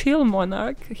was a chill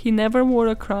monarch. He never wore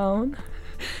a crown,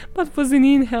 but was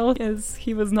in health as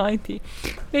he was 90.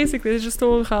 Basically, it's just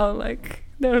all how like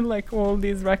there are like all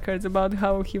these records about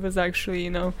how he was actually,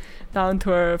 down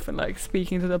to earth and like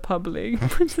speaking to the public.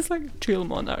 Just like chill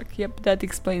monarch. Yep, that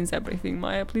explains everything,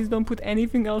 Maya. Please don't put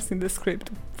anything else in the script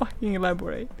to fucking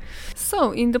elaborate.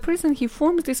 So, in the prison he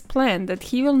forms this plan that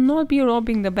he will not be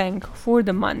robbing the bank for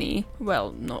the money.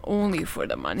 Well, not only for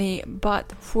the money,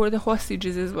 but for the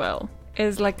hostages as well.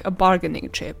 As like a bargaining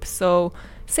chip. So,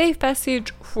 safe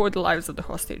passage for the lives of the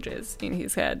hostages. In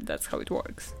his head, that's how it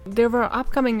works. There were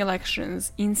upcoming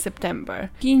elections in September.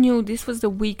 He knew this was the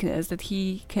weakness that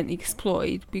he can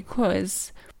exploit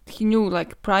because he knew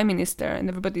like Prime Minister and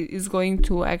everybody is going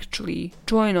to actually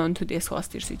join on to this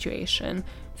hostage situation.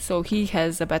 So he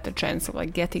has a better chance of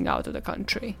like getting out of the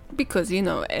country. Because,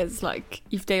 as like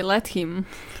if they let him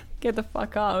get the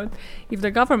fuck out, if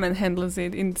the government handles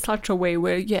it in such a way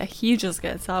where he just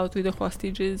gets out with the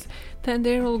hostages, then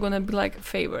they're all gonna be like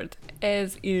favored,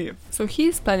 as if. So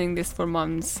he's planning this for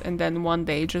months, and then one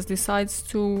day just decides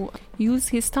to use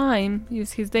his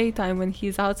daytime when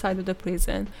he's outside of the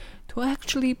prison to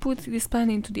actually put this plan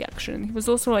into the action. He was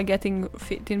also like getting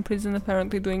fit in prison,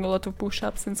 apparently doing a lot of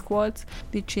push-ups and squats,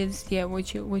 which is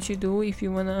what you do if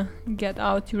you wanna get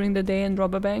out during the day and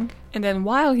rob a bank. And then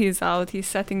while he's out, he's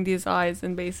setting these eyes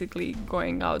and basically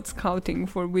going out scouting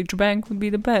for which bank would be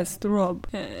the best to rob.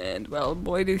 And well,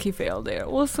 boy did he fail there.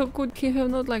 Also, could he have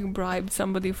not like bribed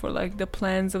somebody for like the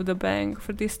plans of the bank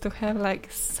for this to have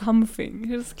like something?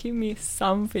 Just give me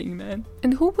something, man.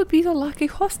 And who would be the lucky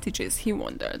hostages, he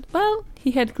wondered. Well,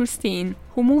 he had Christine,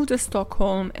 who moved to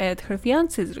Stockholm at her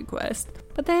fiance's request.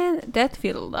 But then that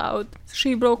fizzled out.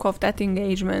 She broke off that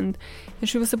engagement and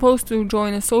she was supposed to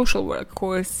join a social work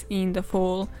course in the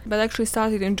fall, but actually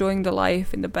started enjoying the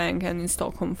life in the bank and in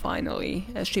Stockholm finally,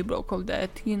 as she broke off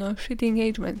that, shitty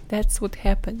engagement. That's what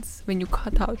happens when you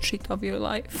cut out shit of your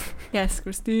life. Yes,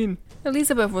 Christine.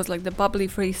 Elizabeth was like the bubbly,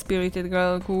 free-spirited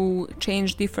girl who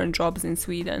changed different jobs in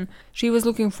Sweden. She was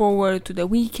looking forward to the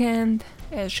weekend,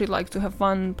 as she liked to have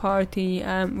fun, party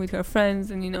with her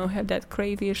friends and, have that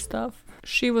crayfish stuff.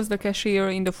 She was the cashier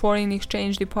in the foreign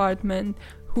exchange department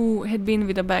who had been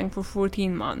with the bank for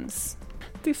 14 months.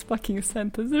 This fucking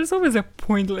sentence. There's always a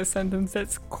pointless sentence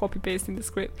that's copy-pasted in the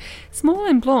script. Small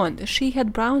and blonde, she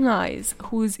had brown eyes,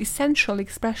 whose essential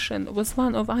expression was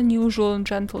one of unusual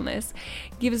gentleness.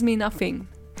 Gives me nothing.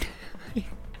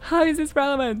 How is this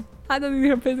relevant? I don't need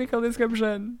her physical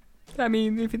description. I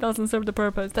mean, if it doesn't serve the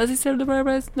purpose. Does it serve the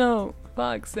purpose? No.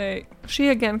 Fuck's sake. She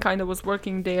again kind of was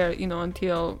working there,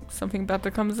 until something better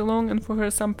comes along, and for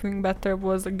her something better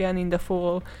was again in the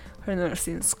fall, her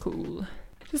nursing school.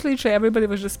 Just literally everybody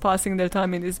was just passing their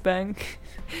time in this bank.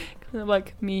 Kind of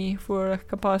like me for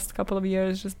the past couple of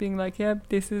years, just being like, yeah,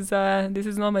 this is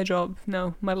not my job.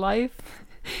 No, my life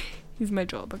is my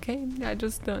job, okay? I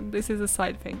just don't. This is a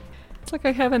side thing. It's like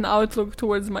I have an outlook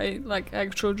towards my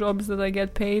actual jobs that I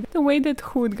get paid the way that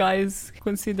hood guys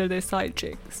consider their side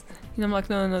chicks. I'm like,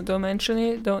 no, don't mention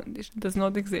it. It does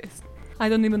not exist. I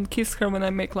don't even kiss her when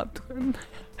I make love to her.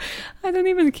 I don't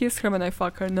even kiss her when I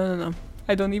fuck her. No.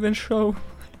 I don't even show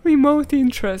remote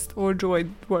interest or joy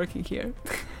working here.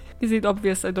 Is it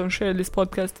obvious I don't share this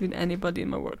podcast with anybody in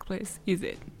my workplace? Is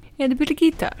it? And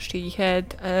Brigitta, she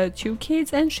had 2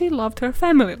 kids and she loved her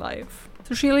family life.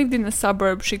 So she lived in a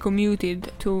suburb she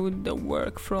commuted to the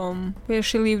work from, where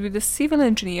she lived with a civil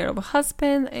engineer of a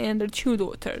husband and their 2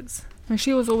 daughters. And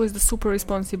she was always the super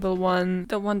responsible one,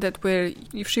 the one that where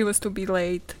if she was to be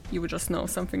late, you would just know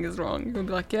something is wrong. You would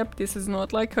be like, yep, this is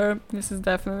not like her. This is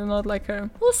definitely not like her.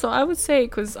 Also, I would say,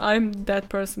 because I'm that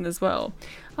person as well,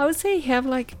 I would say have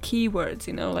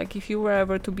keywords, if you were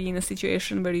ever to be in a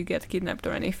situation where you get kidnapped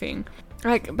or anything.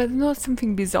 But not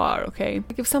something bizarre, okay?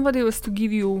 If somebody was to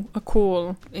give you a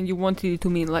call and you wanted it to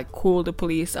mean call the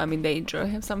police, I'm in danger,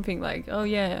 have something oh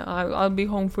yeah, I'll be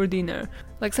home for dinner.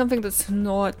 Something that's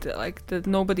not that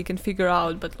nobody can figure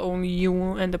out, but only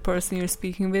you and the person you're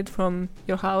speaking with from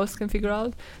your house can figure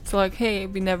out. So hey,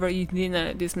 we never eat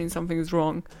dinner, this means something is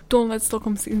wrong. Don't let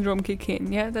Stockholm Syndrome kick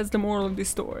in, yeah? That's the moral of this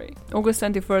story. August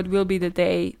 23rd will be the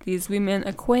day these women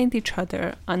acquaint each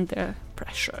other under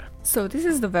pressure. So this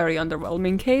is the very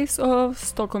underwhelming case of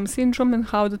Stockholm Syndrome and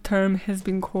how the term has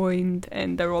been coined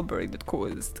and the robbery that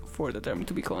caused for the term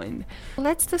to be coined.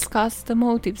 Let's discuss the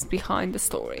motives behind the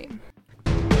story.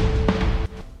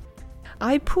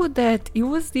 I put that it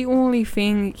was the only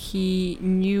thing he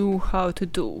knew how to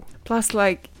do, plus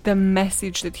the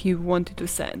message that he wanted to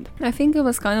send. I think it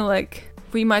was kind of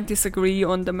we might disagree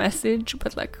on the message,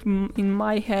 but in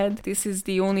my head, this is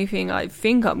the only thing I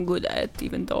think I'm good at,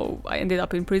 even though I ended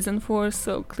up in prison for,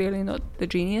 so clearly not the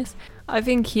genius. I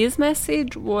think his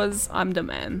message was, I'm the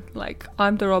man.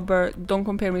 I'm the robber, don't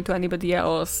compare me to anybody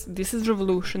else. This is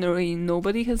revolutionary,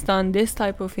 nobody has done this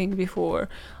type of thing before.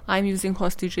 I'm using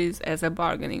hostages as a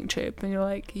bargaining chip. And you're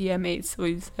like, yeah mate, so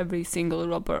is every single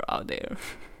robber out there.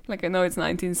 I know it's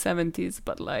 1970s,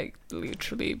 but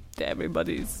literally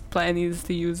everybody's plan is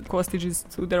to use hostages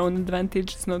to their own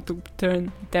advantage. It's not to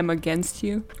turn them against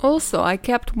you. Also, I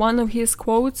kept one of his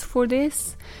quotes for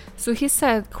this. So he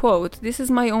said, quote, "This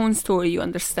is my own story, you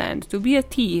understand. To be a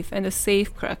thief and a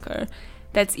safecracker,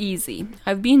 that's easy.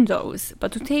 I've been those.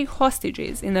 But to take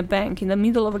hostages in a bank in the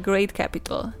middle of a great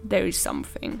capital, there is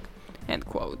something." End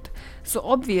quote. So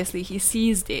obviously he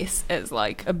sees this as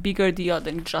a bigger deal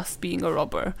than just being a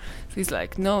robber. So he's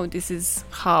like, no, this is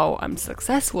how I'm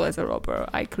successful as a robber.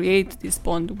 I create this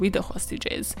bond with the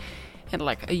hostages and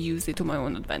I use it to my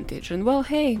own advantage. And well,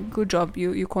 hey, good job,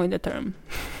 you coined the term.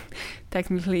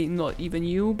 Technically not even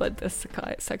you, but a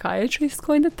psychiatrist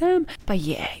coined the term. But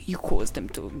yeah, you caused them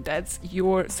to. That's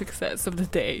your success of the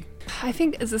day. I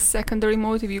think as a secondary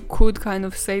motive, you could kind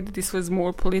of say that this was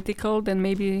more political than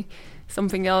maybe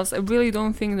something else. I really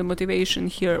don't think the motivation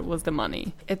here was the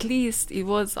money. At least it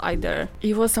was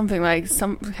something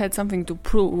had something to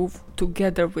prove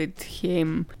together with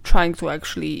him trying to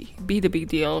actually be the big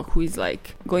deal who is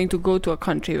going to go to a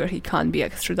country where he can't be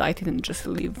extradited and just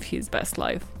live his best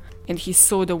life. And he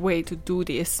saw the way to do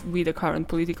this with the current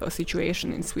political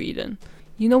situation in Sweden.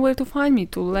 You know where to find me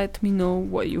to let me know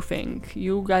what you think.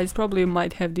 You guys probably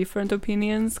might have different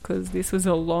opinions because this was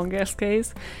a long-ass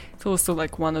case. It's also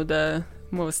one of the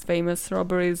most famous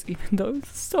robberies, even though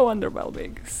it's so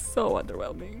underwhelming.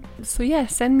 So yeah,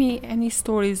 send me any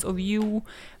stories of you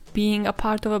being a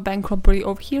part of a bank robbery,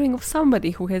 or hearing of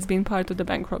somebody who has been part of the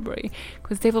bank robbery,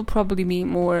 because they will probably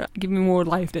give me more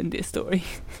life than this story.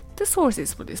 The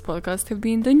sources for this podcast have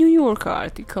been the New Yorker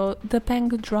article, the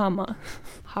bank drama,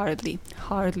 hardly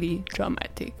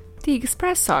dramatic, the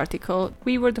Express article,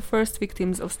 we were the first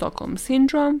victims of Stockholm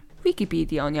Syndrome,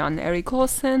 Wikipedia on Jan Erik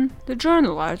Olsen, the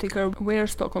Journal article where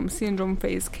Stockholm Syndrome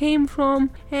phase came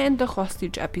from, and the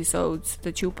hostage episodes,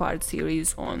 the 2-part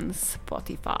series on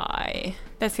Spotify.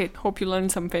 That's it. Hope you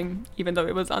learned something, even though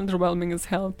it was underwhelming as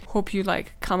hell. Hope you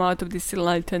come out of this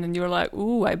enlightened and you're like,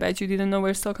 ooh, I bet you didn't know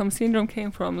where Stockholm Syndrome came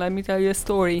from. Let me tell you a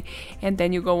story. And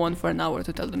then you go on for an hour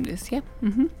to tell them this, yeah?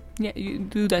 Yeah, you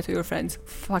do that to your friends.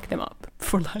 Fuck them up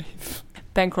for life.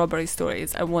 Bank robbery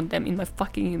stories, I want them in my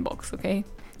fucking inbox, okay?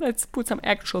 Let's put some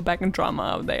actual bank drama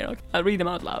out there. Okay? I'll read them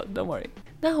out loud, don't worry.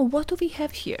 Now, what do we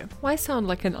have here? Why sound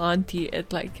like an auntie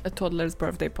at a toddler's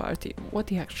birthday party? What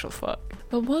the actual fuck?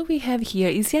 Well, what we have here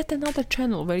is yet another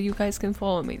channel where you guys can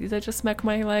follow me. Did I just smack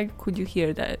my leg? Could you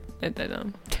hear that?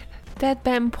 That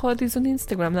BAM pod is on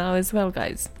Instagram now as well,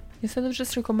 guys. Instead of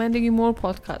just recommending you more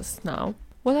podcasts now,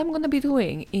 what I'm gonna be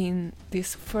doing in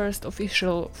this first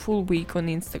official full week on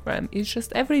Instagram is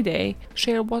just every day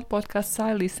share what podcasts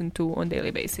I listen to on a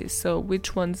daily basis. So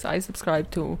which ones I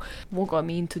subscribe to, what got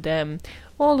me into them,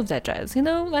 all of that jazz,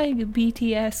 like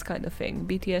BTS kind of thing.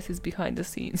 BTS is behind the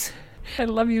scenes. I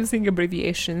love using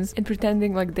abbreviations and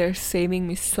pretending like they're saving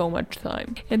me so much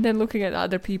time. And then looking at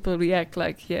other people react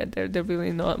like, yeah, they're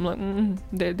really not. I'm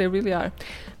like, they really are.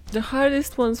 The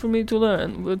hardest ones for me to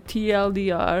learn were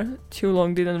TLDR, too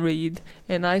long didn't read,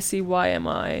 and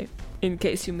ICYMI, in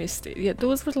case you missed it. Yeah,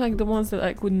 those were the ones that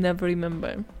I could never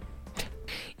remember.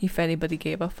 If anybody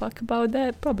gave a fuck about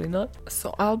that, probably not.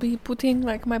 So I'll be putting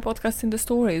my podcast in the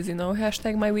stories,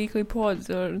 hashtag my weekly pods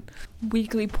or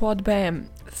weekly pod bam.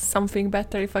 Something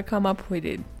better if I come up with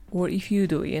it, or if you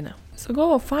do, So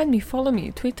go find me, follow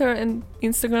me. Twitter and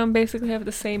Instagram basically have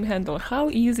the same handle. How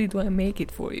easy do I make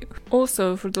it for you?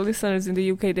 Also, for the listeners in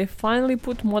the UK, they finally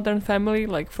put Modern Family,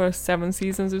 first 7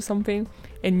 seasons or something,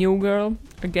 and New Girl,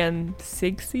 again,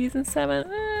 6 seasons, 7,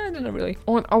 I don't know really,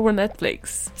 on our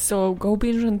Netflix. So go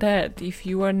binge on that if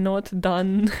you are not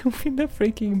done with the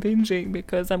freaking binging,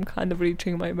 because I'm kind of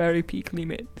reaching my very peak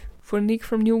limit. For Nick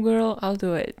from New Girl, I'll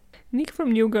do it. Nick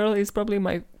from New Girl is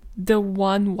probably the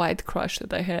one white crush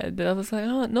that I had, that I was like,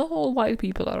 not all white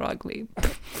people are ugly.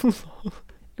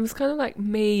 It was kind of like,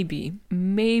 maybe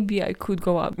I could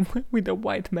go out with a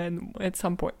white man at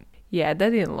some point. Yeah, that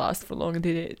didn't last for long,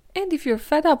 did it? And if you're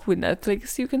fed up with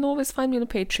Netflix, you can always find me on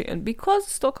Patreon. Because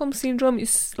Stockholm Syndrome is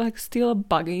still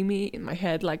bugging me in my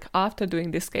head, after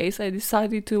doing this case, I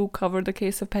decided to cover the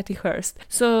case of Patty Hearst.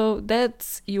 So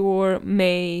that's your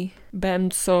May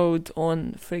BAM-sode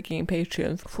on freaking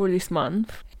Patreon for this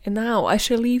month. And now I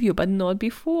shall leave you, but not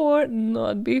before.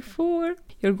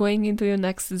 You're going into your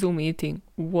next Zoom meeting.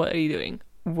 What are you doing?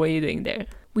 What are you doing there?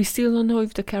 We still don't know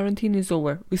if the quarantine is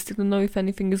over. We still don't know if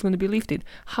anything is going to be lifted.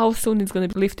 How soon it's going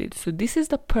to be lifted. So this is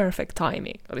the perfect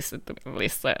timing. Listen to me,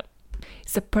 listen.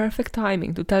 It's the perfect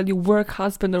timing to tell you work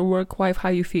husband or work wife how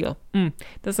you feel.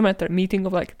 Doesn't matter. Meeting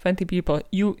of 20 people.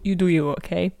 You do you,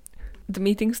 okay? The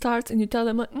meeting starts and you tell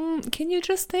them can you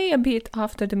just stay a bit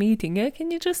after the meeting, yeah?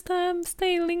 Can you just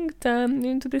stay linked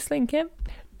into this link, yeah?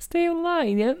 Stay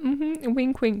online, yeah?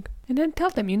 Wink, wink. And then tell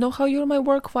them, how you're my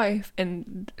work wife.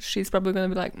 And she's probably gonna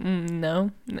be like,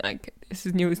 no, this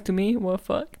is news to me, what the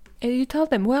fuck? And you tell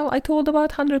them, well, I told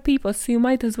about 100 people, so you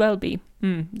might as well be.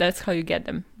 That's how you get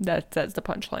them. That's the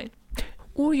punchline.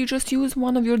 Or you just use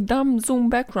one of your dumb Zoom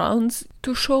backgrounds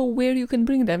to show where you can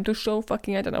bring them, to show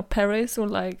fucking, I don't know, Paris or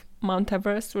Mount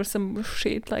Everest or some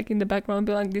shit in the background,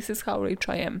 be like, this is how rich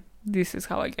I am. This is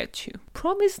how I get you.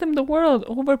 Promise them the world,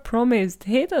 over-promised.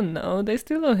 They don't know, they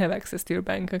still don't have access to your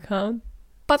bank account.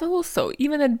 But also,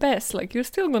 even at best, you're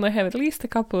still gonna have at least a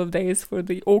couple of days for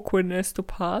the awkwardness to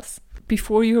pass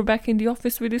before you're back in the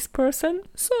office with this person,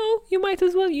 so you might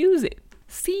as well use it.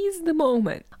 Seize the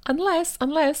moment. Unless,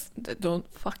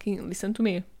 don't fucking listen to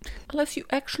me. Unless you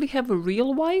actually have a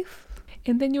real wife,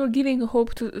 and then you're giving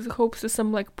hopes to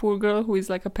some poor girl who is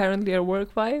apparently a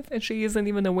work wife and she isn't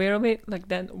even aware of it,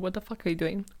 then what the fuck are you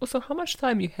doing? Also, how much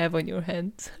time you have on your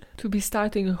hands to be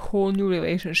starting a whole new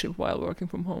relationship while working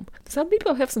from home? Some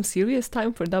people have some serious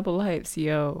time for double lives,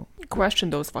 yo. Question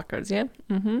those fuckers, yeah?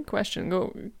 Question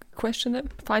them.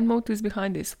 Find motives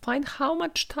behind this. Find how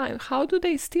much time, how do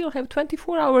they still have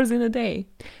 24 hours in a day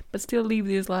but still live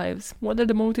these lives? What are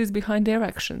the motives behind their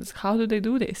actions? How do they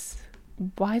do this?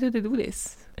 Why do they do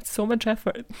this? It's so much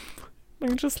effort.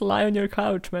 Like, just lie on your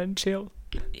couch, man, chill.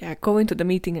 Yeah, go into the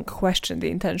meeting and question the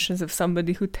intentions of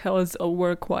somebody who tells a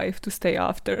work wife to stay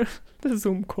after the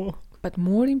Zoom call. But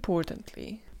more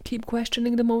importantly, keep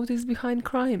questioning the motives behind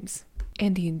crimes.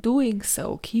 And in doing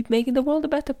so, keep making the world a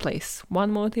better place,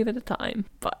 one motive at a time.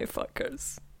 Bye,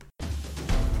 fuckers.